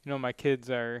 my kids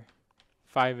are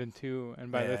 5 and 2,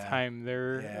 and by the Yeah. time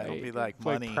they're Yeah, it'll be like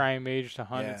money. prime age to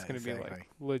hunt, Yeah, it's gonna be like exactly.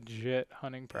 legit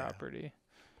hunting Yeah. property.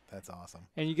 That's awesome.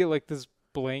 And you get like this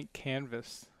blank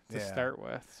canvas to Yeah. start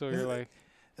with, so Is you're it- like,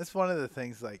 That's one of the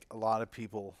things like a lot of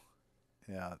people,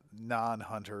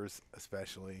 non-hunters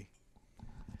especially,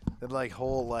 that like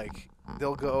whole like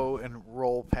they'll go and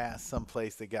roll past some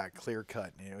place that got clear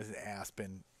cut, and it was an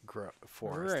aspen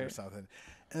forest or Right. something,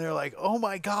 and they're like, "Oh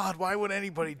my God, why would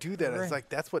anybody do that?" Right. It's like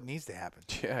that's what needs to happen,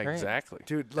 Yeah, Right. exactly.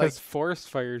 dude. Like, Because forest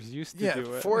fires used to yeah,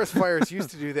 do it. forest fires used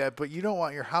to do that, but you don't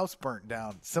want your house burnt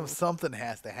down. Something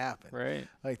has to happen. Right.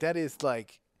 Like that is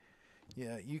like,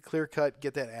 yeah, you clear cut,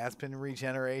 get that aspen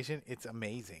regeneration. It's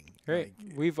amazing. Right.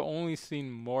 Like, We've only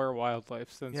seen more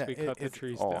wildlife since Yeah, we cut the it's-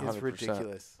 trees Oh, down. it's 100%.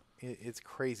 ridiculous. It's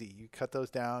crazy. You cut those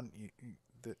down,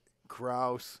 the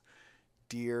grouse,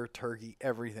 deer, turkey,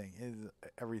 everything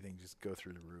just go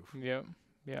through the roof. Yep.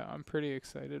 Yeah, I'm pretty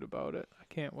excited about it. I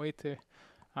can't wait to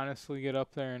honestly get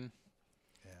up there and,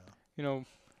 Yeah.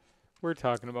 we're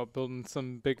talking about building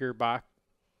some bigger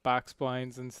box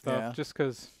blinds and stuff Yeah. just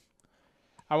 'cause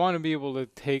I want to be able to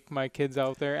take my kids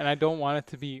out there, and I don't want it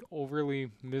to be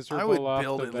overly miserable I would off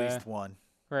build the at bat. least one,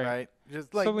 Right. right?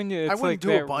 Just like So when you, I it's wouldn't like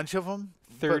do a that bunch of them,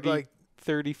 30, but like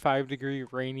 35-degree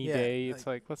rainy Yeah, day, it's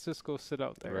like, let's just go sit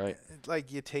out there. Right.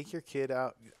 like you take your kid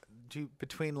out, do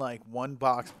between like one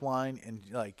box blind and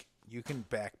like you can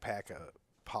backpack a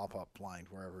pop-up blind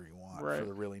wherever you want Right. for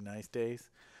the really nice days.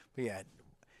 But yeah,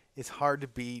 it's hard to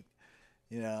beat,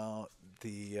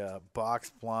 the box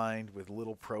blind with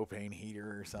little propane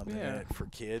heater or something in Yeah. it for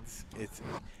kids.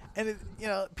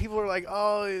 People are like,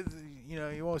 oh,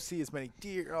 you won't see as many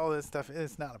deer, all this stuff.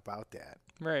 It's not about that,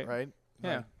 Right. right?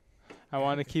 Yeah. Like, I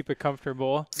want to keep it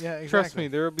comfortable. yeah, exactly. Trust me,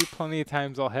 there will be plenty of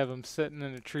times I'll have them sitting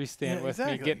in a tree stand Yeah, with me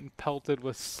exactly. getting pelted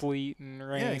with sleet and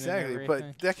rain. Yeah, exactly. And But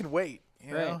everything. that can wait,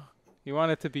 you Right. know? You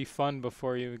want it to be fun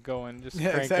before you go and just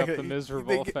Yeah, crank exactly. up the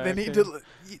miserable They factor. need to.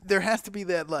 There has to be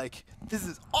that like, this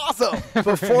is awesome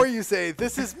before you say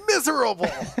this is miserable.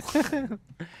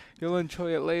 You'll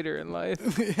enjoy it later in life.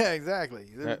 Yeah, exactly.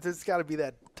 Yeah. There's got to be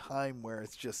that time where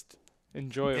it's just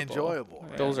Enjoyable.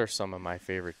 Yeah. Those are some of my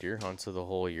favorite deer hunts of the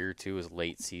whole year too. Is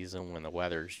late season when the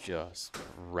weather's just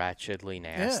wretchedly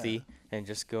nasty, and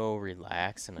just go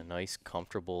relax in a nice,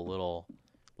 comfortable little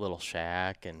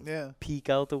shack and yeah. peek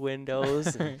out the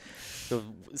windows. And the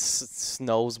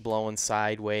snow's blowing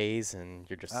sideways, and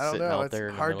you're just I don't sitting know. out It's there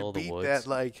in the hard middle to of the beat woods. that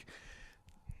like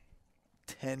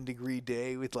 10-degree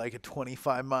day with like a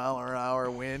 25-mile-an-hour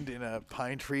wind in a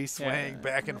pine tree swaying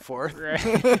back and forth.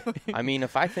 Right. I mean,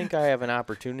 if I think I have an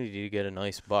opportunity to get a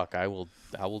nice buck, I will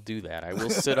do that. I will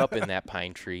sit up in that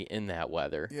pine tree in that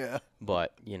weather. Yeah.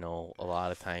 But, a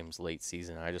lot of times late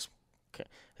season,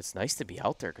 it's nice to be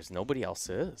out there because nobody else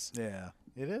is. Yeah.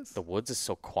 It is. The woods is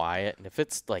so quiet, and if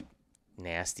it's like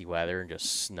nasty weather and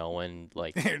just snowing,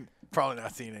 like You're probably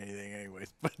not seeing anything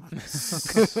anyways. But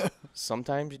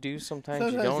sometimes you do, sometimes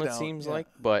you Sometimes don't, you it don't, seems yeah. like.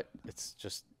 But it's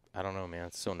just, I don't know, man.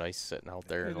 It's so nice sitting out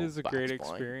there. in It is a box great blind.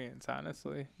 experience,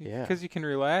 honestly. Yeah. Because you can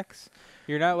relax.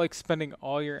 You're not like spending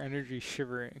all your energy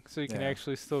shivering, so you can Yeah.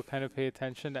 actually still kind of pay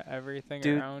attention to everything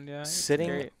Dude, around you. It's Sitting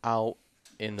great. out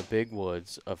in the big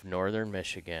woods of northern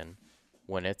Michigan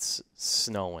when it's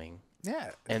snowing,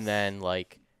 yeah. and then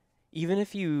like even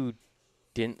if you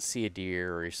didn't see a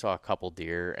deer or you saw a couple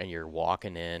deer and you're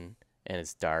walking in and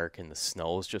it's dark and the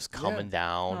snow's just coming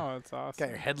down, Oh, it's awesome. Got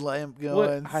your headlamp What-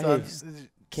 going. I Sun's,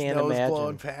 can't snow's imagine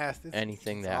blowing past.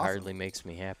 anything it's that awesome. hardly makes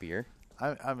me happier.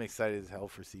 I'm excited as hell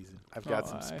for season. I've got Oh,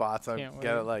 some I spots I've can't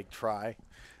got to wait. like try.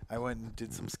 I went and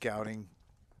did some scouting.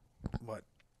 What?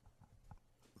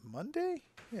 Monday?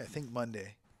 Yeah, I think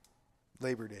Monday.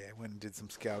 Labor Day. I went and did some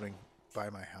scouting by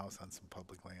my house on some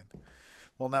public land.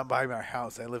 Well, not by my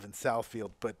house. I live in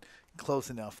Southfield, but close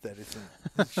enough that it's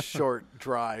a short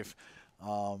drive.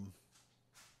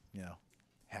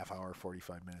 Half hour,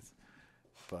 45 minutes.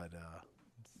 But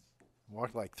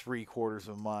walked like 3/4 of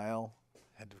a mile.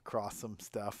 Had to cross some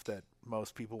stuff that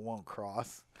most people won't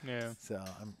cross. Yeah. So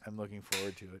I'm looking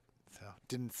forward to it. So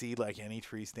didn't see like any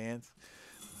tree stands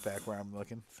back where I'm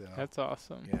looking. So That's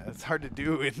awesome. yeah, it's hard to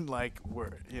do in like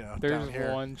where down There's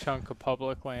here. one chunk of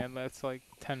public land that's like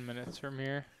 10 minutes from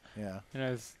here. Yeah.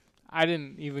 And I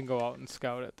didn't even go out and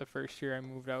scout it the first year I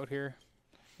moved out here.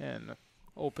 And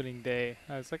opening day,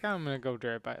 I was like, I'm going to go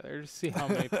drive by there to see how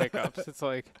many pickups. It's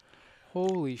like,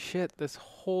 holy shit, this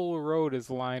whole road is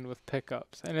lined with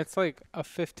pickups. And it's like a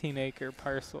 15-acre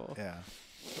parcel. Yeah.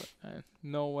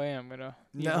 No way I'm going to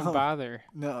No. even bother.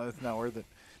 No, it's not worth it.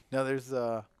 No, there's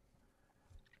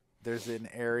an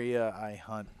area I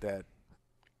hunt that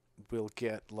will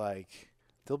get like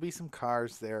there'll be some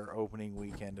cars there opening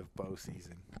weekend of bow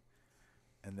season,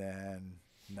 and then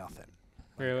nothing.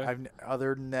 Really?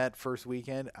 Other than that first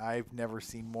weekend, I've never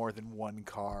seen more than one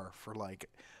car for like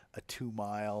a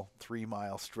 2-mile,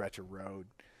 3-mile stretch of road.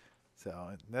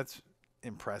 So that's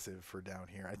impressive for down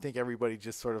here. I think everybody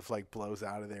just sort of like blows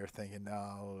out of there thinking,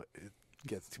 no, it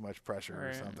gets too much pressure or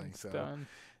Right, something. it's So done.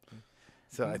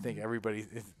 So I think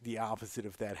the opposite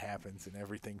of that happens, and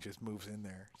everything just moves in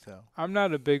there. So I'm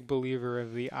not a big believer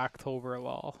of the October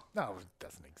lull. no, it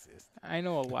doesn't exist. I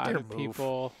know a lot Deer of move.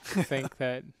 people think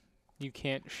that you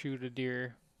can't shoot a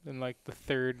deer in like the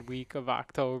 3rd week of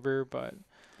October, but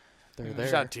They're there.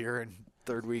 Shot deer in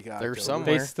 3rd week October.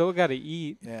 somewhere. they still got to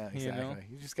eat. Yeah, exactly. You know?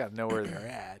 You just got to know where they're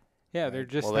at. Yeah, Right. they're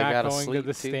just Well, they not gotta going to sleep,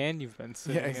 the too. stand you've been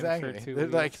sitting exactly. in for 2 They're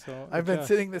weeks. like, So I've been adjust.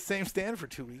 sitting the same stand for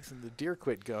 2 weeks, and the deer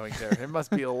quit going there. It must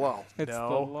be a lull. It's the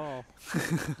no. lull.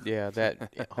 Yeah,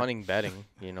 that hunting bedding,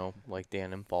 like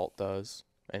Dan Infault does,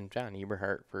 and John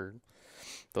Eberhardt,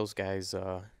 those guys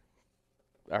are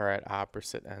at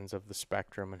opposite ends of the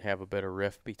spectrum and have a bit of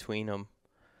rift between them,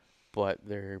 but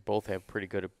they both have pretty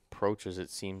good approaches, it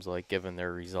seems like, given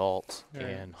their results. Right.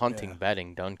 And hunting Yeah.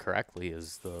 bedding done correctly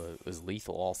is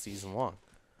lethal all season long.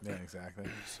 Yeah, exactly.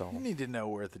 So, You need to know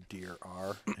where the deer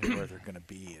are and where they're going to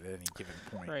be at any given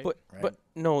point. Right. Right. but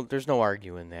no, there's no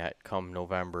arguing that come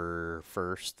November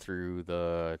 1st through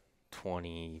the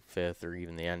 25th or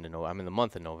even the end of the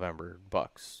month of November,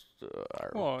 bucks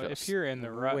are Well, if just you're in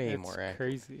the rut, way it's more active.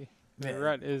 crazy. The Yeah.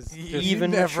 rut is You just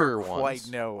Even never mature quite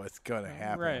ones. know what's going to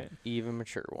happen. right. Even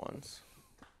mature ones.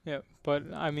 Yeah, but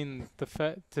I mean,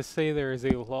 to say there is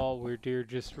a lull where deer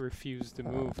just refuse to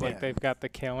move, like Yeah. they've got the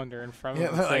calendar in front of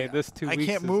Yeah, them, and say like, this 2 I weeks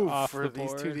can't is move off for the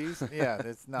these 2 board. days. Yeah,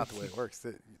 that's not the way it works.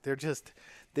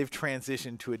 They've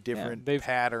transitioned to a different they've-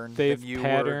 pattern. They've than you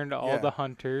patterned were. all Yeah, the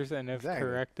hunters and have Exactly.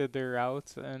 corrected their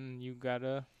routes, and you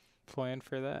gotta plan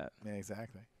for that. Yeah,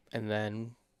 exactly. And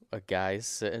then a guy's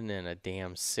sitting in a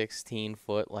damn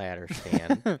 16-foot ladder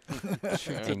stand, Shoots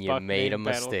a and you buck made a named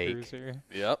mistake. BattleCruiser.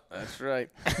 Yep, that's right.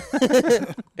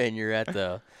 And you're at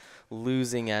the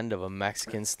losing end of a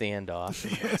Mexican standoff.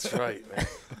 Yeah, that's right, man.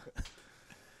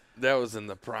 That was in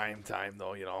the prime time,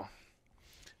 though.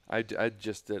 I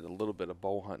just did a little bit of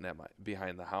bow hunting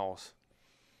behind the house,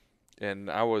 and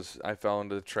I fell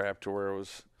into the trap to where it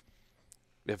was.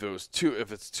 If it's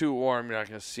too warm, you're not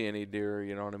gonna see any deer.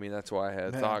 You know what I mean? That's why I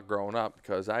had Yeah. thought growing up,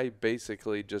 because I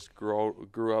basically just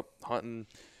grew up hunting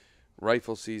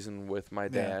rifle season with my Yeah.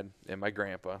 dad and my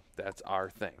grandpa. That's our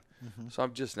thing. Mm-hmm. So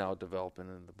I'm just now developing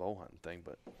into the bow hunting thing,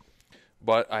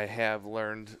 but I have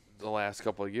learned the last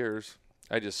couple of years.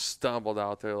 I just stumbled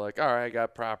out there like, all right, I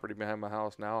got property behind my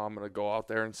house now. I'm gonna go out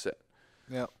there and sit.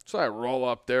 Yep. So I roll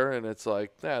up there, and it's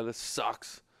like, this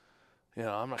sucks.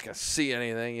 I'm not going to see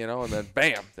anything, and then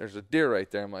bam, there's a deer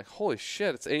right there. I'm like, holy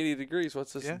shit, it's 80 degrees.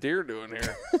 What's this Yeah. deer doing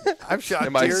here? I've shot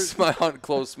And my deer. hunt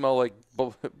clothes smell like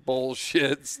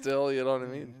bullshit still, you know what I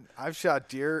mean? I've shot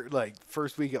deer like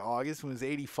first week of August when it was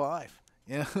 85.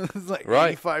 It's like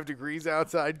Right. 85 degrees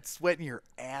outside, sweating your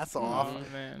ass off.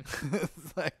 Oh man,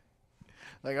 It's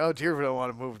like, oh, deer don't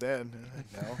want to move then.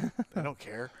 No, they don't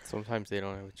care. Sometimes they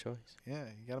don't have a choice. Yeah,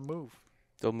 you got to move.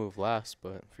 They'll move less,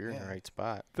 but if you're in Yeah. the right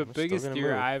spot, the they're still biggest gonna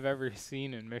deer move. I've ever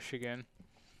seen in Michigan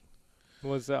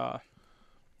was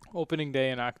opening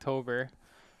day in October.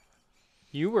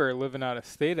 You were living out of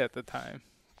state at the time,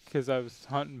 because I was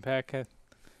hunting back at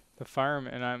the farm,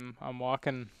 and I'm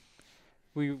walking.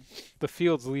 The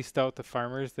field's leased out to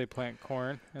farmers. They plant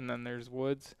corn, and then there's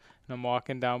woods. And I'm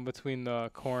walking down between the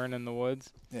corn and the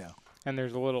woods, Yeah. and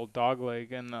there's a little dog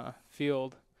leg in the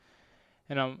field.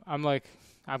 And I'm like,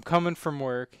 I'm coming from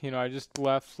work. I just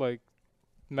left like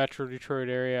Metro Detroit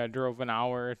area. I drove an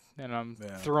hour, and I'm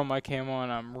Yeah. throwing my camo on.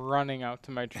 I'm running out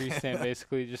to my tree stand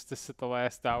basically just to sit the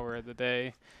last hour of the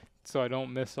day, so I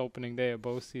don't miss opening day of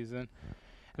bow season.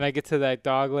 And I get to that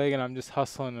dog leg, and I'm just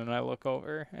hustling, and I look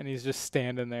over, and he's just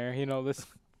standing there.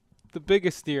 The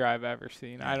biggest deer I've ever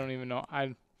seen. I don't even know.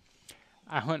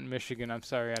 I hunt in Michigan. I'm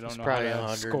sorry, I don't It's know probably how to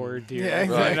 100. score deer. Yeah,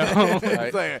 Right. exactly. Right.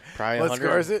 It's like, Probably what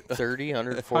score is it? 130,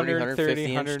 140, 130,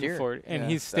 150 inch deer. 140. And Yeah.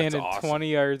 he's That's standing awesome. 20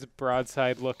 yards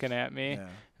broadside looking at me. yeah.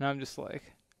 And I'm just like,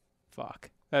 fuck.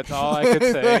 That's all I could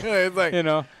say. It's like,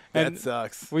 That that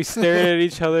sucks. we stared at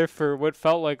each other for what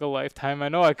felt like a lifetime. I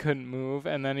know I couldn't move,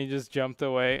 and then he just jumped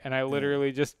away, and I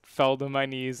literally just fell to my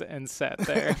knees and sat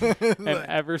there. And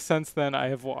ever since then, I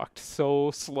have walked so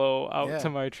slow out Yeah. to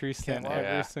my tree stand walk. every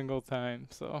Yeah. single time.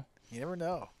 So, You never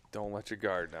know. Don't let your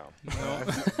guard down.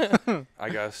 no. I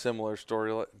got a similar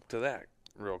story to that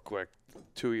real quick.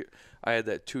 I had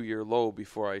that 2-year low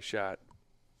before I shot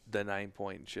the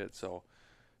 9-point and shit. So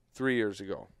 3 years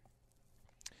ago,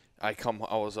 I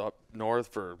was up north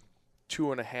for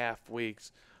 2.5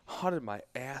 weeks, hunted my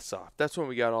ass off. That's when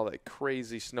we got all that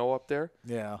crazy snow up there.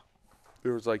 Yeah.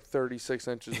 There was like 36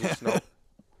 inches of snow.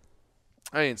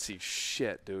 I didn't see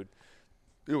shit, dude.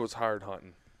 It was hard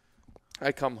hunting.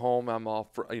 I come home, I'm all,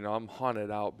 I'm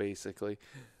hunted out basically.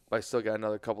 But I still got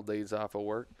another couple days off of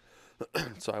work.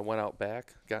 So I went out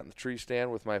back, got in the tree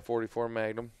stand with my 44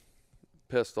 Magnum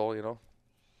pistol,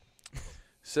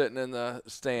 sitting in the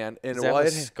stand. And Does that have a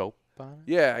it- scope on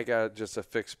it? yeah, I got just a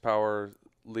fixed power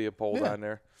Leopold Yeah. on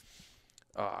there.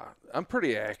 I'm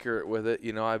pretty accurate with it.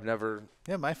 I've never.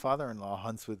 Yeah, my father-in-law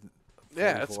hunts with.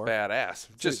 Yeah, it's 44. badass.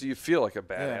 Just you feel like a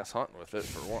badass hunting with it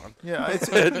for one. Yeah, it's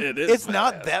It is it's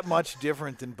not badass. that much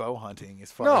different than bow hunting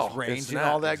as far No, as range it's and not,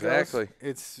 all that exactly.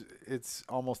 goes. It's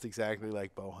almost exactly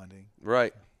like bow hunting.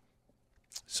 Right.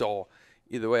 So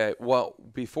either way,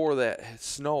 before that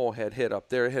snow had hit up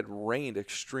there, it had rained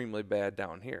extremely bad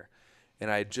down here, and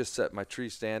I had just set my tree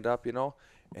stand up,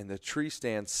 and the tree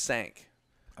stand sank.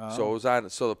 So it was on.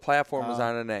 So the platform was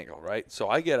on an angle, right? So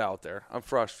I get out there. I'm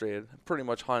frustrated. Pretty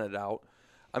much hunted out.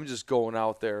 I'm just going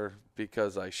out there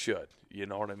because I should. You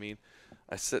know what I mean?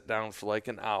 I sit down for like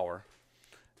an hour,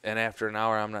 and after an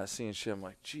hour, I'm not seeing shit. I'm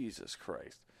like, Jesus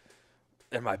Christ.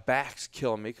 And my back's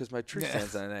killing me because my tree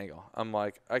stand's on an angle. I'm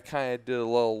like, I kind of did a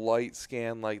little light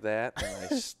scan like that,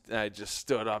 and I just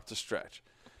stood up to stretch.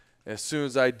 As soon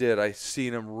as I did, I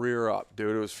seen him rear up,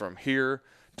 dude. It was from here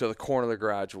to the corner of the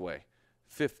garage away.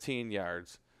 15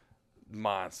 yards,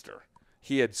 monster.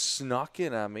 He had snuck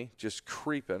in on me, just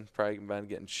creeping. Probably been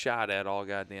getting shot at all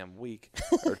goddamn week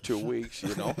or 2 weeks, He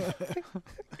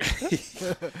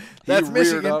That's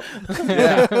reared Michigan. up.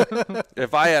 Yeah.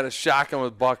 If I had a shotgun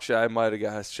with buckshot, I might have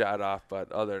got shot off. But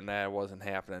other than that, it wasn't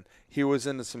happening. He was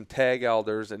into some tag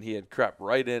elders, and he had crept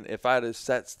right in. If I had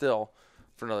sat still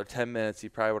for another 10 minutes, he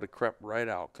probably would have crept right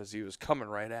out because he was coming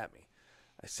right at me.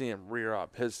 I see him rear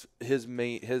up. His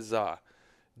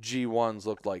G1s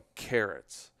looked like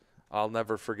carrots. I'll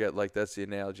never forget. Like, that's the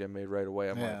analogy I made right away.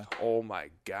 I'm like, oh my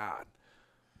God,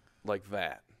 like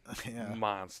that. Yeah.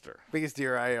 Monster. Biggest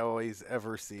deer I always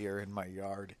ever see are in my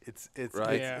yard. It's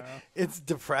Right. it's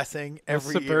depressing The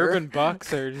every suburban year.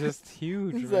 bucks are just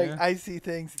huge. It's man. like I see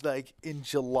things like in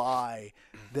July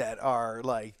that are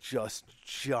like just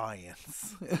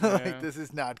giants. Yeah. Like, this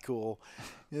is not cool.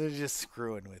 They're just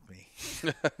screwing with me.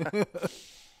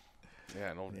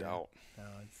 Yeah, no doubt. No,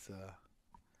 it's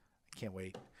I can't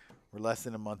wait. We're less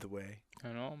than a month away. I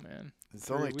know, man. It's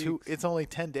 3 only weeks. It's only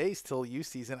 10 days till youth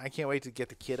season. I can't wait to get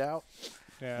the kid out.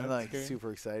 Yeah, I'm that's like great.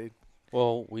 super excited.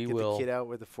 Well, we Get will. the kid out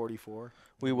with the 44.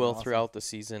 We will Awesome. throughout the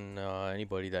season.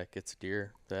 Anybody that gets a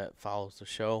deer that follows the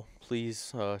show,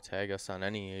 please tag us on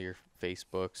any of your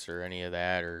Facebooks or any of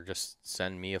that, or just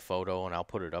send me a photo and I'll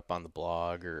put it up on the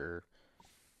blog. Or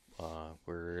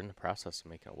we're in the process of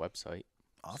making a website,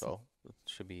 Awesome. so it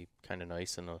should be kind of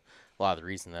nice. And a lot of the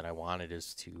reason that I wanted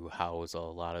is to house a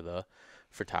lot of the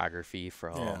photography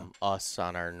from us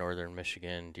on our northern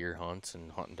Michigan deer hunts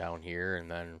and hunting down here, and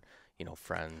then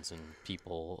friends and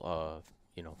people,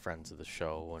 friends of the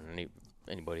show and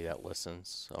anybody that listens.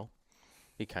 So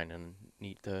be kind of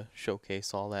neat to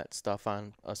showcase all that stuff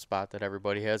on a spot that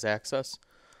everybody has access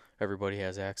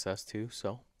to.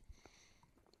 So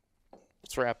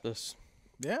let's wrap this.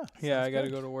 Yeah. Yeah, sounds I got to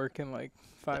good. go to work in like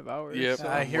 5 hours. Yep, so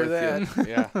I I'm hear with that.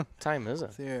 you. Yeah, What time is it?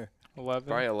 It's here. 11.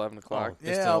 probably 11 o'clock.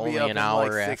 Just Yeah, I'll be only up an in hour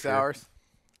like 6 after. hours.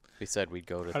 We said we'd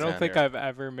go to I 10. don't think I've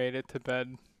ever made it to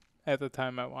bed at the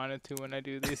time I wanted to when I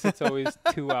do these. It's always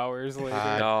 2 hours later.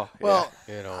 No, Well,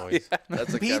 It always.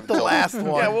 that's a beat Kevin the told me. last one.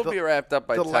 Yeah, we'll The- be wrapped up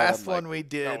by the 10. last I'm one like, we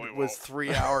did we was won't.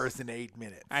 3 hours and 8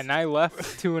 minutes. And I left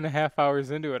 2.5 hours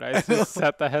into it. I just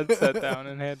set the headset down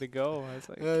and had to go. I was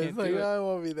like, It's can't like, do it. oh, it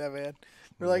won't be that bad.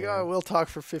 We're like, Yeah. oh, we'll talk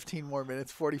for 15 more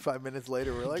minutes. 45 minutes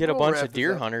later, we're like, Get a we'll bunch wrap of this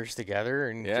deer up. hunters together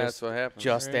and Yeah, that's what happens.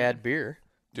 just Right. add beer.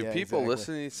 Do Yeah, people exactly.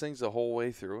 listen to these things the whole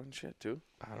way through and shit too?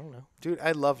 I don't know. Dude,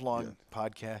 I love long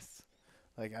podcasts.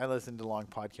 Like, I listen to long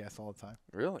podcasts all the time.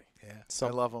 Really? Yeah, Some-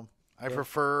 I love them. I yeah.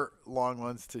 prefer long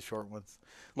ones to short ones.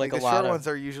 Like the a lot short of ones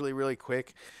are usually really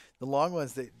quick. The long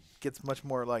ones, that gets much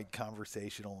more like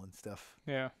conversational and stuff.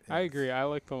 Yeah, I agree. I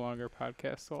like the longer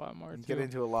podcasts a lot more, You too. get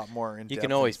into a lot more in you depth can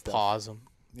and always stuff. pause them.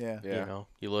 Yeah. Yeah.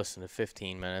 You listen to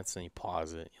 15 minutes and you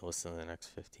pause it. You listen to the next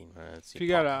 15 minutes. If you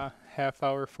got a half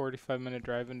hour, 45-minute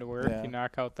drive into work, Yeah. you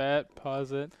knock out that,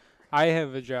 pause it. I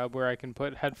have a job where I can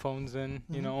put headphones in,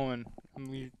 Mhm. and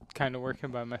I'm kind of working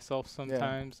by myself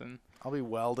sometimes. And I'll be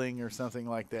welding or something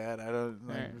like that. I don't.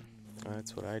 Like, Right.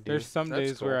 That's what I do. there's some That's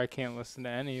days where cool. I can't listen to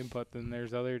any, but then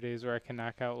there's other days where I can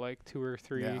knock out like 2 or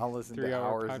 3 yeah, I'll listen to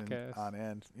 3-hour hours podcasts. on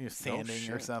end. Sanding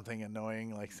or shit. something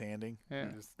annoying like sanding. Yeah.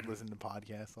 You just listen to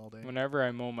podcasts all day. Whenever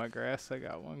I mow my grass, I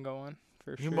got one going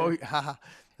for You sure. mow, haha,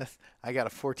 I got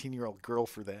a 14-year-old girl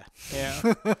for that.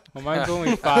 Yeah. Well, mine's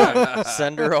only 5.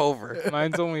 Send her over.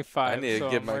 Mine's only 5. I need so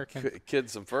to give I'm my working.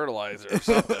 kids some fertilizer or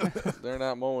something. They're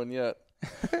not mowing yet.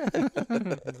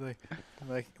 It's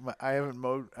like I haven't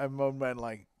mowed. I've mowed mine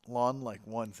like lawn like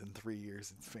once in 3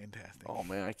 years. It's fantastic. Oh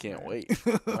man, I can't wait.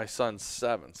 My son's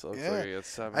 7, so it's Yeah. like it's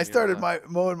 7. I started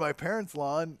mowing my parents'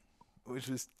 lawn, which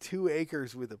was 2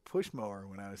 acres with a push mower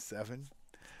when I was 7.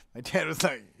 My dad was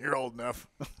like, "You're old enough."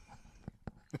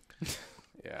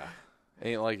 Yeah,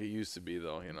 ain't like it used to be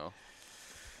though.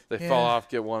 They fall off,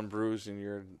 get one bruise, and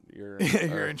you're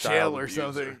You're in jail or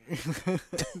abuser. something.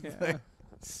 Yeah.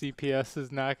 CPS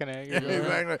is knocking at your Yeah, door.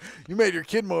 exactly. You made your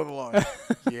kid mow the lawn.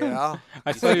 Yeah. I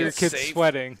You saw think your it's kid safe?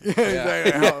 sweating. Yeah,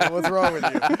 exactly. What's wrong with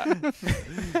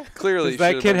you? Clearly, Does that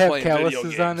should've kid been have playing video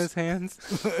calluses on games. his hands?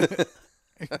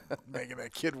 Making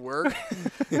that kid work.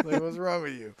 Like, what's wrong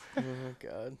with you? Oh,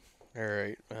 God. All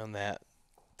right. On that,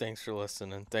 thanks for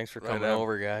listening. Thanks for Right coming on.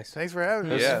 over, guys. Thanks for having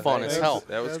me. This is fun as hell.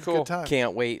 That was a cool. good time.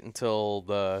 Can't wait until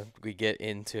we get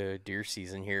into deer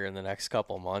season here in the next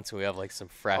couple of months. We have like some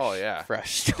fresh, Oh, yeah.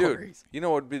 fresh Dude, stories. you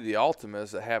know what would be the ultimate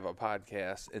is to have a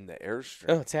podcast in the Airstream.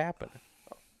 Oh, it's happening.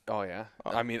 Oh yeah,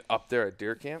 I mean up there at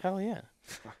deer camp. Hell yeah.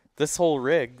 This whole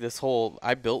rig,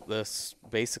 I built this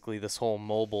whole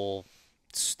mobile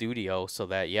studio so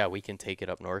that, yeah, we can take it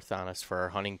up north on us for our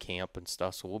hunting camp and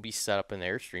stuff. So we'll be set up in the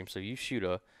Airstream. So you shoot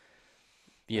some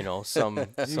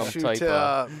You some shoot type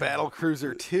of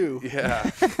BattleCruiser 2. Yeah,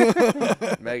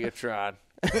 Megatron.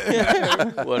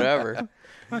 whatever.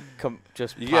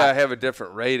 You gotta have a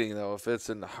different rating though. If it's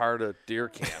in the heart of deer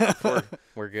camp,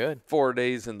 We're good. 4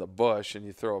 days in the bush, and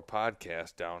you throw a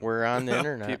podcast down, We're on the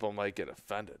internet. people might get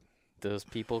offended. Those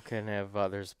people can have.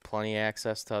 There's plenty of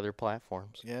access to other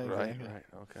platforms. Yeah, Right, exactly. right,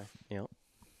 okay. Yep.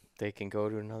 They can go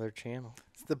to another channel.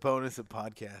 It's the bonus of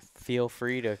podcasts. Feel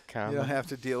free to You comment. don't have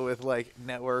to deal with like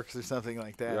networks or something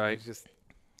like that. Right. It's just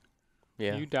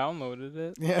Yeah. You downloaded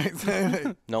it. yeah,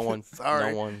 exactly. No one.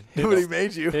 Sorry. No one. Nobody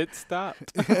made you. Hit stop.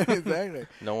 Exactly.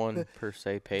 No one per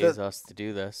se pays us to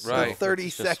do this. Right. The So 30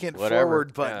 it's just second whatever. forward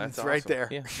Yeah, button's that's right awesome. there.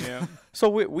 Yeah. Yeah. So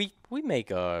we make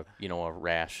a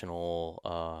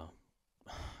rational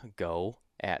go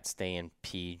at staying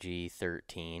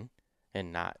PG-13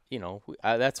 and not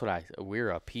that's what we're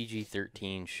a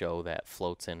PG-13 show that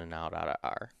floats in and out of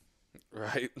R.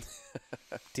 Right.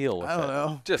 Deal with I don't it.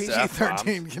 know. Just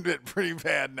PG-13 can get pretty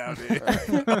bad nowadays.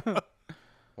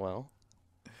 Well,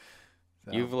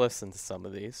 So, you've listened to some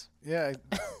of these. yeah.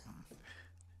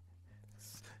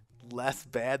 Less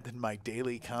bad than my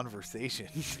daily conversation.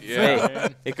 Yeah.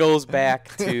 Man. It goes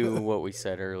back to what we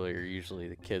said earlier. Usually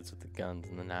the kids with the guns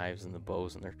and the knives and the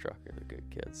bows in their truck are the good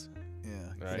kids. Yeah.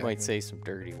 Right. We might say some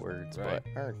dirty words, Right.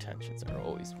 but our intentions are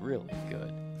always really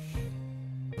good.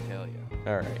 Hell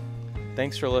yeah. All right.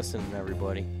 Thanks for listening,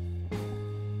 everybody.